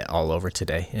 you see it all over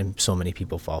today, and so many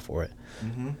people fall for it.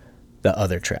 The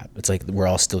other trap. It's like, we're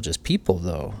all still just people,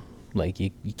 though. Like,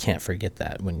 you can't forget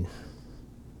that when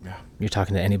you're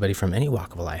talking to anybody from any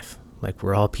walk of life. Like,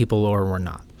 we're all people or we're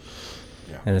not.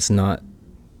 And it's not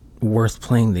worth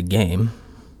playing the game.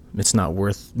 It's not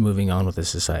worth moving on with the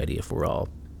society if we're all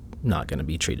not going to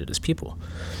be treated as people.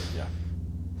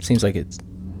 Seems like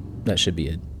that should be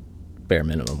a bare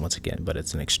minimum once again, but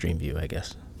it's an extreme view, I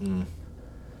guess.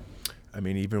 I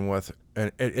mean, even with,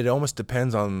 and it almost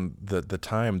depends on the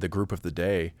time, the group of the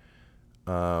day.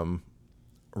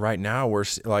 Right now, we're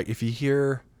like, if you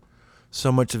hear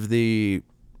so much of the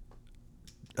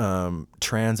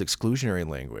trans exclusionary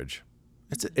language,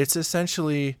 it's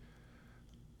essentially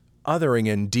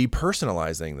othering and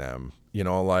depersonalizing them.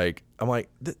 Like, I'm like,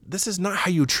 this is not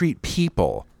how you treat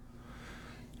people.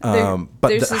 But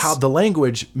how the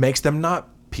language makes them not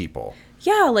people.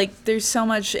 Yeah, like there's so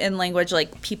much in language,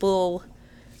 like people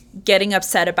getting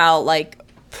upset about like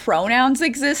pronouns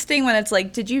existing when it's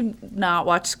like, did you not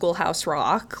watch Schoolhouse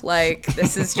Rock? Like,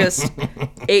 this is just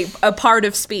a part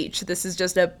of speech. This is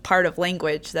just a part of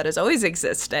language that has always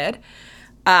existed.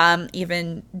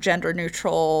 Even gender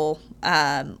neutral,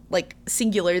 like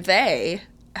singular they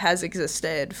has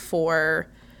existed for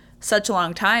such a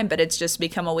long time, but it's just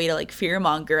become a way to like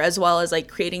fearmonger, as well as like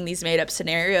creating these made up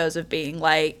scenarios of being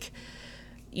like,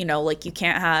 like you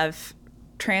can't have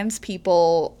trans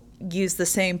people use the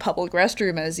same public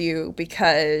restroom as you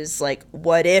because like,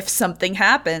 what if something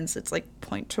happens? It's like,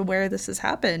 point to where this has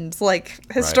happened, like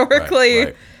historically.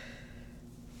 Right.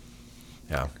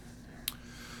 Yeah.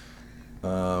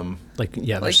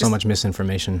 There's so much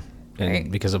misinformation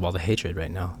and because of all the hatred right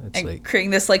now. It's and like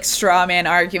creating this like straw man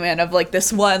argument of like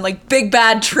this one like big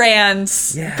bad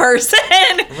trans person.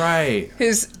 Right.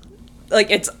 Who's like,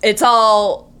 it's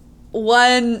all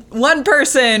one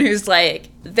person who's like,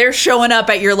 they're showing up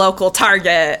at your local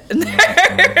Target. And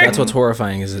that's what's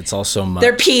horrifying is it's all so much.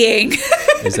 They're peeing.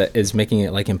 is making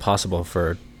it like impossible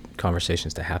for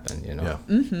conversations to happen, Yeah.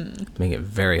 Making it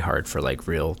very hard for like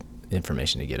real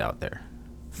information to get out there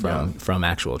from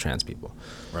actual trans people.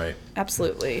 Right.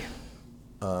 Absolutely.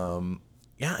 And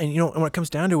when it comes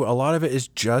down to it, a lot of it is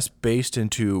just based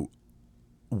into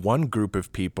one group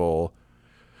of people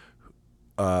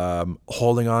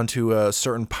holding on to a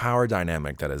certain power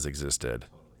dynamic that has existed.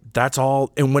 That's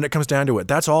all. And when it comes down to it,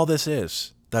 that's all this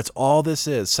is. That's all this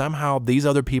is. Somehow these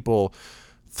other people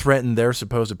threaten their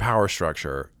supposed power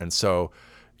structure. And so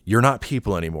you're not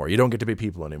people anymore. You don't get to be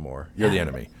people anymore. You're the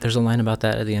enemy. There's a line about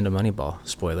that at the end of Moneyball,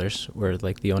 spoilers, where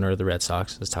like the owner of the Red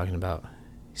Sox is talking about,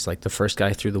 he's like, the first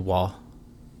guy through the wall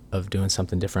of doing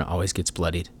something different always gets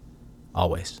bloodied.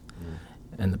 Always.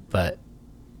 But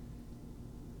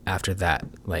after that,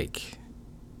 like,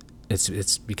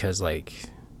 it's because, like,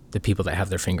 the people that have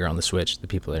their finger on the switch, the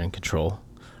people that are in control,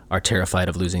 are terrified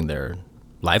of losing their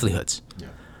livelihoods,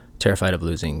 terrified of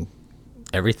losing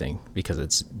everything, because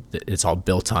it's all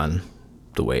built on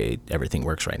the way everything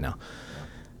works right now.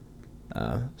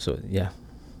 So yeah,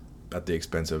 at the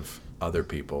expense of other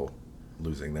people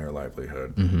losing their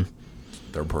livelihood,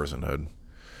 their personhood.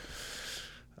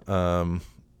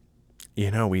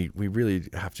 We really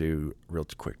have to real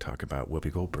quick talk about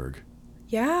Whoopi Goldberg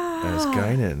as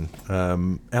Guinan.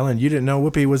 Ellen, you didn't know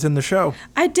Whoopi was in the show.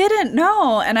 I didn't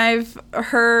know, and I've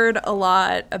heard a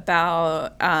lot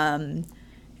about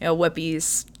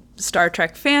Whoopi's Star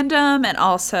Trek fandom, and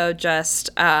also just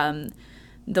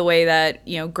the way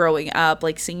that, growing up,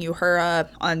 like seeing Uhura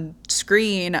on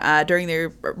screen during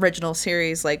the original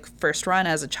series, like first run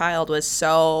as a child, was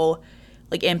so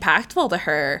like impactful to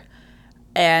her.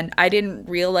 And I didn't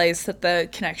realize that the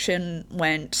connection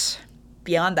went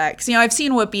beyond that. Because, I've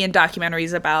seen Whoopi in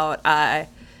documentaries about,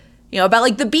 about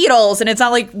like the Beatles, and it's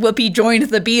not like Whoopi joined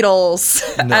the Beatles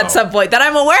at some point that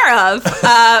I'm aware of.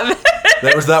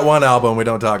 There was that one album, we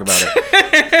don't talk about it.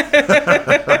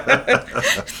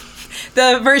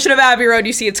 The version of Abbey Road,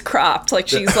 you see it's cropped. Like,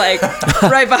 she's like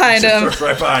right behind him.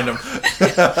 Right behind him.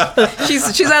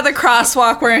 She's at the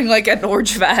crosswalk wearing like an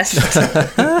orange vest.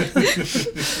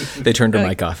 They turned her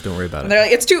mic off. Don't worry about it. And they're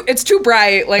like, it's too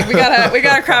bright. Like, we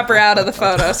gotta crop her out of the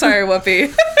photo. Sorry,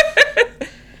 Whoopi.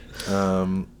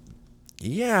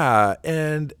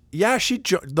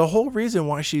 The whole reason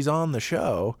why she's on the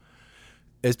show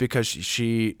is because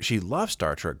she loved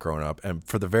Star Trek growing up, and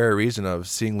for the very reason of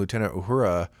seeing Lieutenant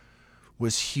Uhura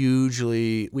was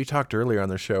hugely. We talked earlier on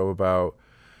the show about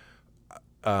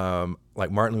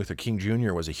like Martin Luther King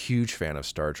Jr. was a huge fan of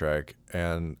Star Trek,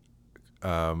 and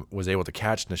was able to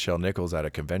catch Nichelle Nichols at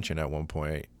a convention at one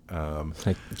point.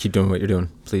 Like, keep doing what you're doing,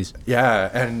 please.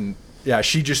 Yeah, and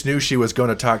she just knew she was going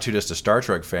to talk to just a Star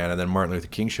Trek fan, and then Martin Luther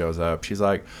King shows up. She's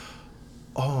like,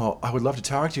 "Oh, I would love to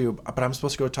talk to you, but I'm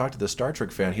supposed to go talk to the Star Trek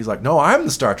fan." He's like, "No, I'm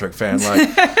the Star Trek fan. Like,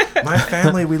 my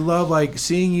family, we love, like,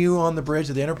 seeing you on the bridge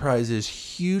of the Enterprise is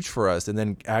huge for us." And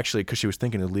then actually, because she was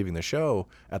thinking of leaving the show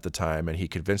at the time, and he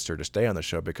convinced her to stay on the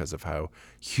show because of how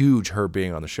huge her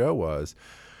being on the show was,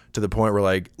 to the point where,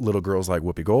 like, little girls like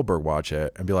Whoopi Goldberg watch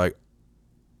it and be like,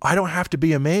 "I don't have to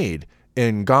be a maid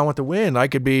in Gone with the Wind. I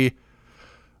could be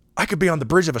on the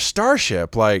bridge of a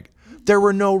starship." Like, there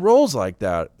were no roles like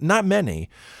that, not many.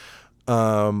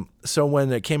 So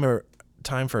when it came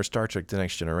time for Star Trek: The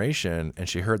Next Generation, and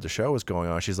she heard the show was going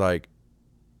on, she's like,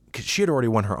 'cause she had already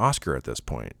won her Oscar at this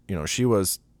point. She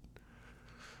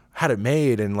had it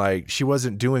made, and like she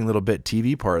wasn't doing little bit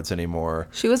TV parts anymore.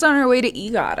 She was on her way to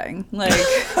EGOTing, like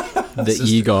the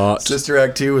EGOT. Sister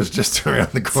Act 2 was just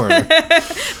around the corner.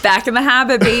 Back in the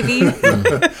habit, baby.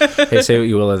 Hey, say what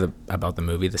you will about the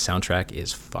movie. The soundtrack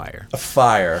is fire.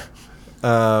 Fire.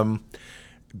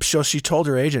 So she told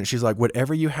her agent, she's like,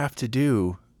 "Whatever you have to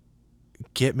do,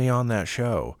 get me on that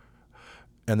show."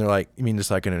 And they're like, "You mean just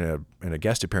like in a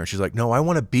guest appearance?" She's like, "No, I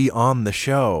want to be on the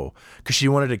show," because she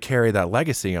wanted to carry that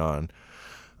legacy on.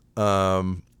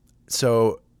 And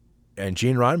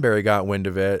Gene Roddenberry got wind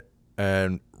of it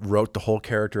and wrote the whole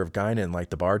character of Guinan, like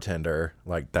the bartender,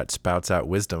 like that spouts out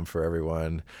wisdom for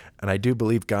everyone. And I do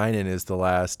believe Guinan is the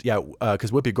last,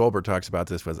 because Whoopi Goldberg talks about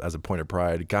this as a point of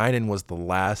pride. Guinan was the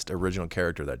last original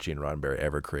character that Gene Roddenberry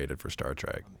ever created for Star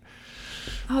Trek.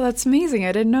 Oh, that's amazing.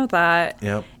 I didn't know that.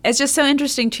 Yep. It's just so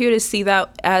interesting, too, to see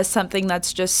that as something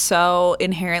that's just so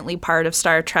inherently part of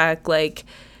Star Trek, like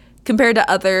compared to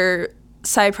other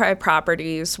sci-fi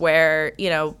properties where,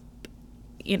 it's,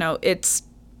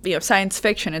 science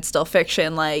fiction, it's still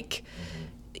fiction. Like,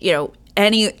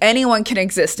 anyone can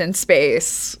exist in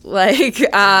space. Like,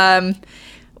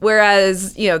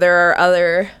 whereas, there are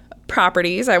other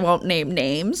properties, I won't name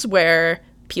names, where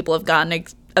people have gotten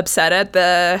upset at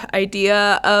the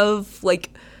idea of,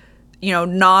 like,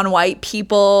 non-white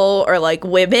people or like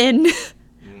women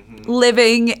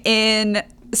living in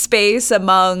space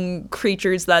among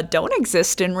creatures that don't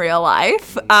exist in real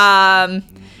life.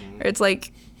 It's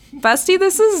like, bestie,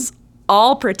 this is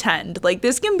all pretend. Like,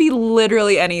 this can be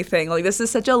literally anything. Like, this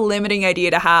is such a limiting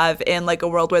idea to have in like a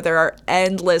world where there are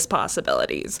endless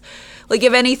possibilities. Like,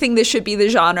 if anything, this should be the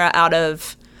genre out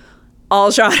of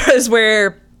all genres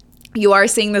where you are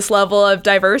seeing this level of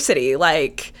diversity.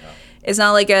 Like, it's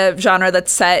not like a genre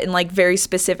that's set in like very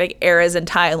specific eras in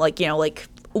time, like, like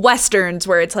Westerns,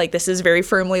 where it's like this is very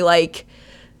firmly like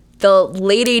the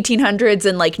late 1800s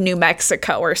in like New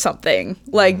Mexico or something.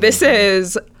 Like, this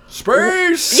is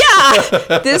space.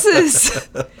 Yeah, this is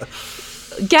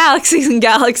galaxies and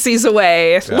galaxies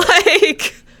away.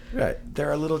 Like, Right. There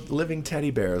are little living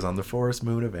teddy bears on the forest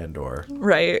moon of Endor.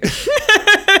 right.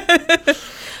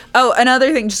 Oh,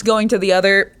 another thing, just going to the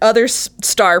other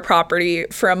star property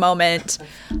for a moment.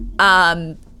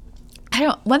 One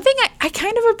thing I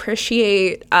kind of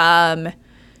appreciate,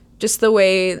 just the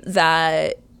way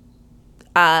that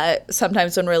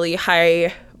sometimes when really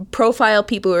high profile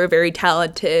people who are very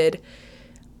talented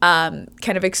kind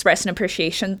of express an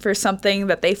appreciation for something,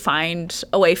 that they find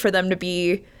a way for them to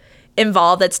be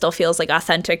involved that still feels like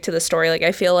authentic to the story. Like,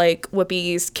 I feel like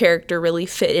Whoopi's character really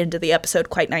fit into the episode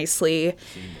quite nicely.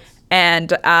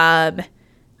 And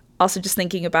also just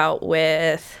thinking about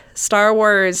with Star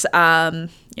Wars, I'm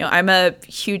a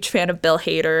huge fan of Bill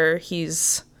Hader.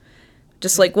 He's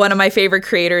just like one of my favorite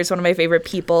creators, one of my favorite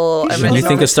people. When you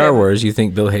think of Star Wars, you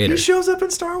think Bill Hader. He shows up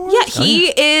in Star Wars? Yeah,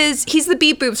 he's the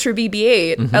Beep Boops for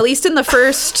BB-8, at least in the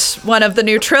first one of the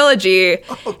new trilogy.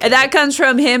 Okay. And that comes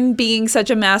from him being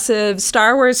such a massive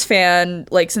Star Wars fan,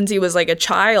 like since he was like a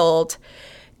child.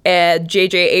 And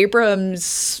J.J.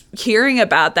 Abrams hearing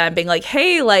about that and being like,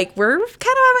 hey, like, we're kind of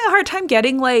having a hard time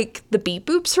getting, like, the beep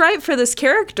boops right for this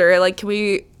character. Like,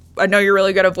 I know you're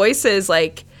really good at voices.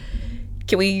 Like,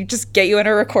 can we just get you in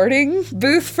a recording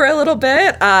booth for a little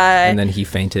bit? And then he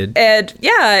fainted. And,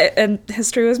 yeah, and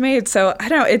history was made. So, I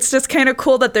don't know. It's just kind of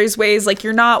cool that there's ways, like,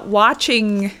 you're not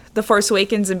watching The Force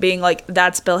Awakens and being like,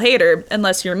 that's Bill Hader,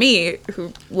 unless you're me,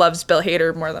 who loves Bill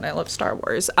Hader more than I love Star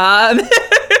Wars.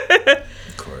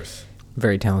 Course.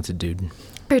 Very talented dude.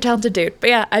 Very talented dude. But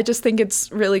yeah, I just think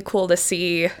it's really cool to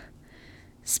see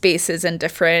spaces and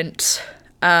different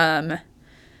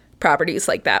properties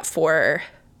like that for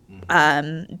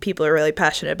people who are really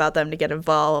passionate about them to get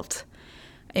involved.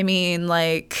 I mean,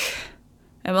 like,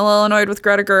 I'm a little annoyed with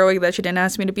Greta Gerwig that she didn't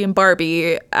ask me to be in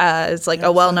Barbie as like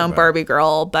a well-known Barbie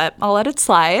girl, but I'll let it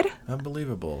slide.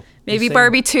 Unbelievable. Maybe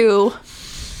Barbie 2.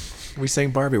 We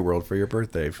sang Barbie World for your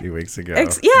birthday a few weeks ago.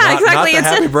 Exactly. Not the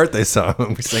happy birthday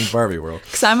song. We sang Barbie World.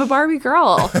 Because I'm a Barbie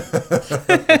girl.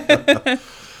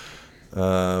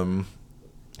 Hell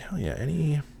yeah.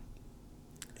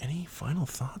 Any final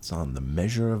thoughts on The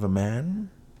Measure of a Man?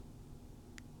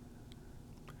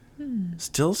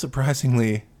 Still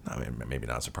surprisingly, I mean, maybe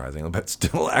not surprisingly, but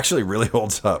still actually really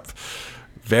holds up.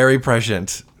 Very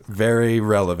prescient, very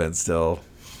relevant still.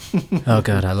 Oh,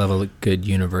 God, I love a good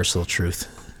universal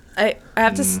truth. I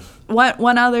have to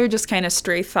one other just kind of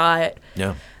stray thought.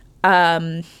 Yeah.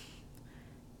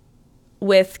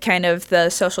 With kind of the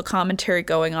social commentary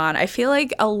going on, I feel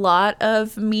like a lot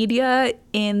of media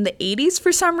in the 80s,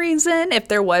 for some reason, if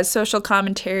there was social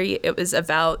commentary, it was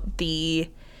about the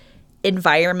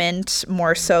environment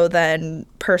more so than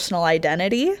personal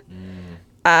identity.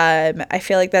 I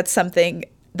feel like that's something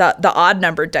that the odd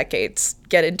number decades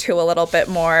get into a little bit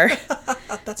more.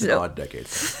 That's an odd decade.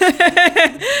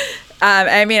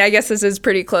 I mean, I guess this is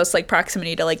pretty close, like,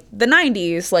 proximity to, like, the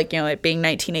 90s, like, it being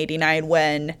 1989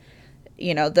 when,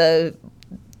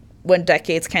 when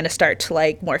decades kind of start to,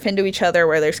 like, morph into each other,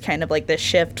 where there's kind of, like, this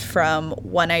shift from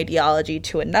one ideology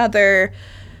to another.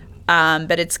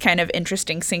 But it's kind of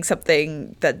interesting seeing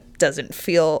something that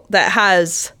that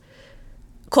has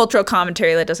cultural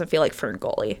commentary that doesn't feel like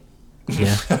Ferngully.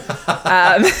 Yeah.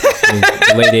 I mean,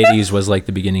 the late 80s was like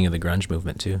the beginning of the grunge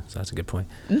movement too, so that's a good point.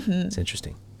 It's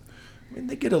interesting. I mean,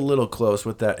 they get a little close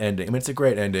with that ending. I mean, it's a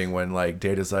great ending when, like,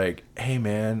 Data's like, hey,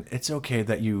 man, it's okay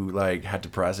that you, like, had to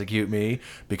prosecute me.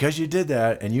 Because you did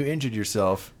that and you injured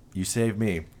yourself, you saved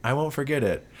me. I won't forget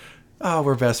it. Oh,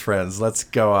 we're best friends. Let's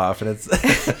go off. And it's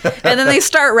and then they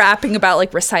start rapping about,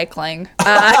 like, recycling.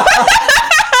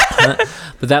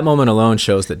 But that moment alone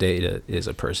shows that Data is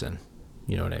a person.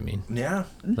 You know what I mean? Yeah.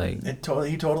 Like, he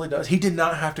totally does. He did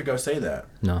not have to go say that.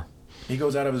 No. He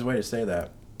goes out of his way to say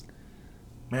that.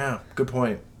 Yeah, good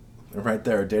point. Right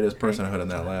there, Data's personhood in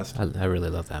that last. I really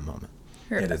love that moment.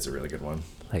 It is a really good one.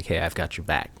 Like, hey, I've got your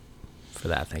back for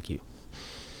that. Thank you.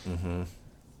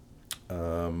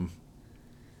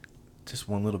 Just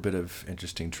one little bit of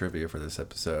interesting trivia for this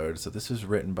episode. So this was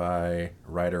written by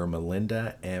writer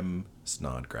Melinda M.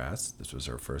 Snodgrass. This was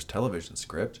her first television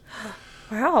script.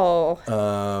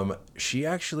 Wow. She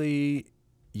actually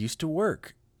used to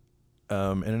work in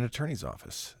an attorney's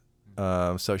office.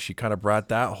 So she kind of brought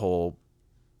that whole,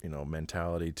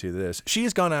 mentality to this. She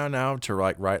has gone out now to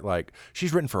write like,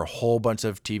 she's written for a whole bunch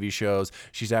of TV shows.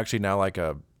 She's actually now like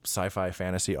a sci-fi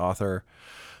fantasy author.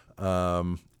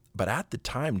 But at the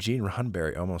time, Gene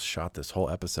Roddenberry almost shot this whole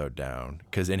episode down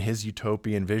because in his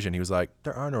utopian vision, he was like,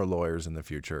 there are no lawyers in the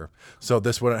future, so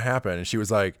this wouldn't happen. And she was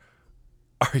like,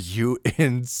 are you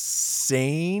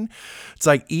insane? It's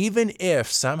like, even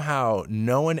if somehow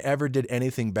no one ever did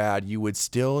anything bad, you would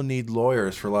still need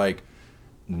lawyers for like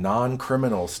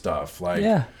non-criminal stuff,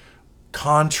 like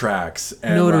contracts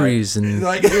and notaries and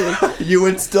like you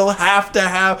would still have to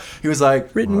have. He was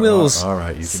like, written wills. All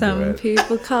right, you can Some do it.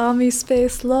 people call me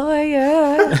space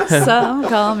lawyer. Some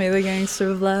call me the gangster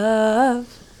of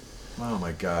love. Oh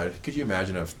my God! Could you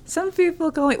imagine if Some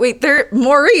people call me. Wait,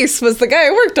 Maurice was the guy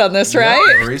who worked on this,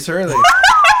 right? Maurice Hurley.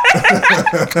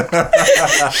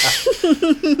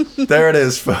 There it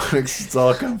is, folks. It's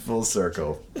all come full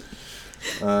circle.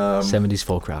 70s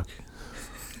folk rock.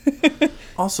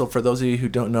 Also, for those of you who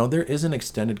don't know, there is an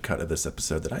extended cut of this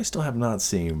episode that I still have not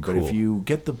seen. But if you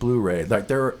get the Blu-ray, like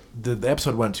the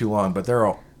episode went too long, but there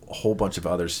are a whole bunch of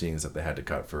other scenes that they had to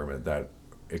cut for it that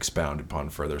expound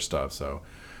upon further stuff. So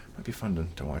it might be fun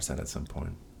to watch that at some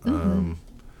point.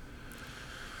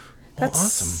 That's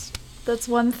awesome. That's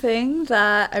one thing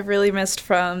that I've really missed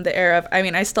from the era of. I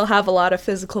mean, I still have a lot of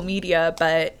physical media,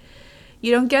 but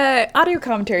you don't get audio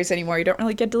commentaries anymore. You don't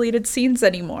really get deleted scenes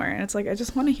anymore. And it's like, I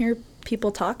just want to hear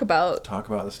people talk about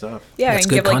the stuff. Yeah, That's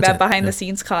and good give like that content, behind the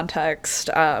scenes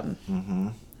context. I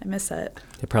miss it.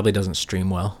 It probably doesn't stream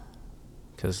well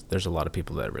because there's a lot of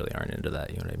people that really aren't into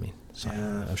that. You know what I mean? So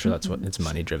I'm sure that's what it's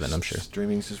money driven. I'm sure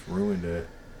Streaming's just ruined it.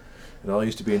 It all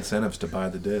used to be incentives to buy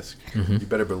the disc. You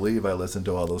better believe I listened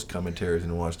to all those commentaries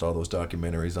and watched all those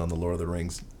documentaries on the Lord of the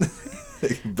Rings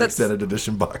extended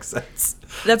edition box sets.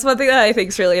 That's one thing that I think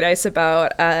is really nice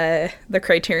about the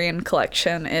Criterion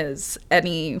Collection is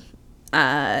any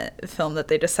film that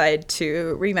they decide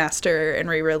to remaster and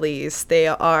re-release, they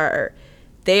are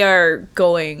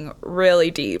going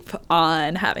really deep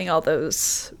on having all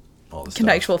those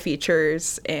contextual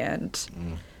features and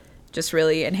just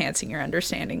really enhancing your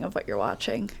understanding of what you're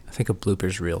watching. I think a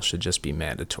bloopers reel should just be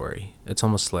mandatory. It's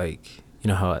almost like, you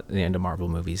know how at the end of Marvel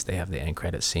movies they have the end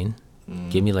credit scene?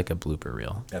 Give me like a blooper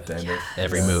reel At the end of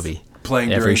every movie.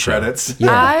 Playing every during show. credits.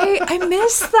 Yeah. I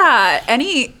miss that.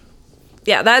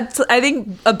 That's, I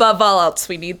think above all else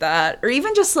we need that. Or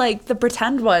even just like the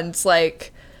pretend ones,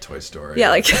 like Toy Story. yeah,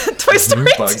 like Toy Story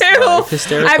Bugs 2. Life.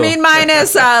 Hysterical. I mean,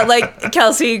 minus like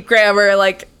Kelsey Grammer,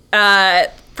 like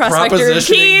Prospector Propositioning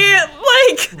Key,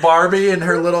 like Barbie in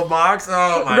her little box.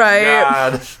 Oh my Right.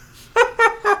 God.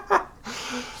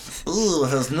 Ooh,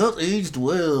 has not aged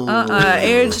well.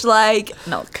 aged like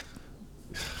milk.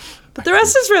 But the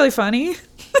rest is really funny.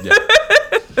 Yeah.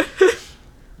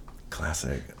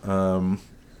 Classic. Well,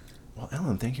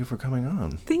 Ellen, thank you for coming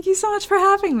on. Thank you so much for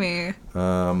having me.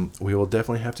 We will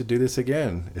definitely have to do this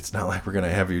again. It's not like we're going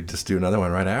to have you just do another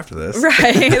one right after this.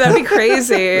 Right, that'd be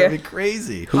crazy. That'd be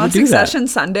crazy. Who On would do that? Succession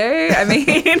Sunday, I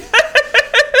mean.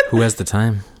 Who has the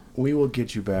time? We will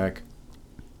get you back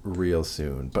real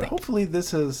soon. But hopefully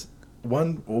this is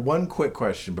one quick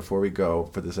question before we go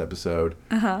for this episode.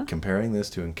 Comparing this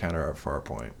to Encounter at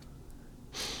Farpoint.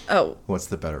 Oh, What's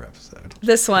the better episode?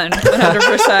 this one, 100%.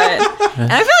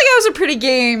 And I feel like I was a pretty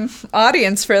game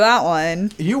audience for that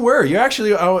one. You were. You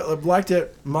actually liked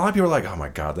it. A lot of people were like, oh my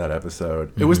God, that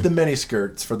episode. It was the mini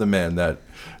skirts for the men that...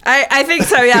 I think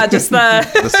so, yeah, just the...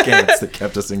 the scants that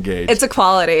kept us engaged. It's a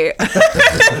quality.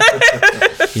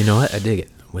 You know what? I dig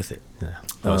it with it. Yeah,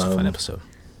 that was a fun episode.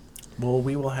 Well,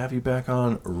 we will have you back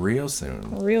on real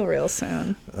soon Real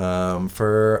soon.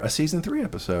 for a season 3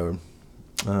 episode.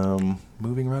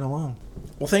 Moving right along.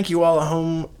 Well, thank you all at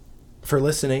home for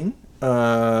listening.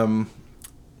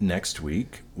 Next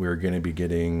week, we're going to be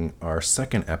getting our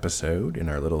second episode in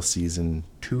our little season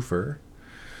twofer.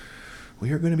 We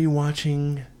are going to be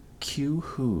watching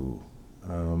Q-Who.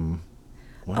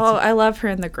 I love her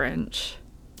in The Grinch.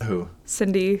 Who?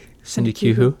 Cindy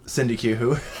Q-Who? Cindy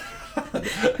Q-Who.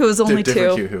 who was only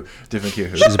Different two. Q-Who. Different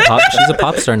Q-Who. She's a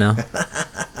pop star now.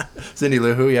 Cindy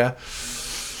Lou Who, yeah.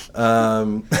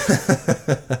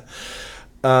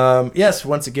 Yes,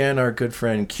 once again, our good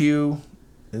friend Q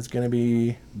is going to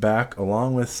be back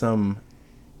along with some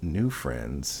new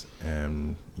friends.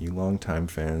 And you longtime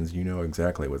fans, you know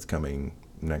exactly what's coming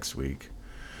next week.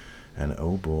 And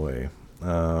oh boy.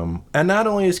 And not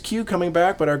only is Q coming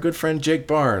back, but our good friend Jake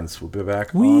Barnes will be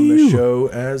back on the show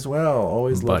as well.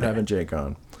 Always love having Jake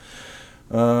on.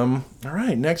 All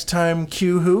right, next time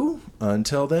Q-Who.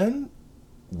 Until then,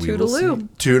 we will see. Toodaloo.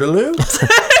 Toodaloo.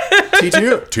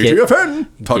 TTFN.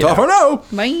 Ta-ta for now.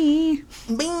 Bye.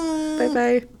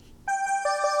 Bye-bye.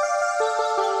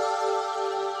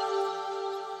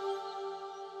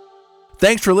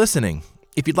 Thanks for listening.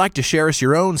 If you'd like to share us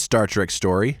your own Star Trek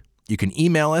story, you can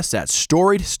email us at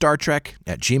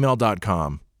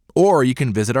storiedstartrek@gmail.com, or you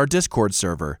can visit our Discord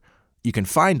server. You can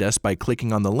find us by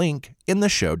clicking on the link in the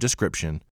show description.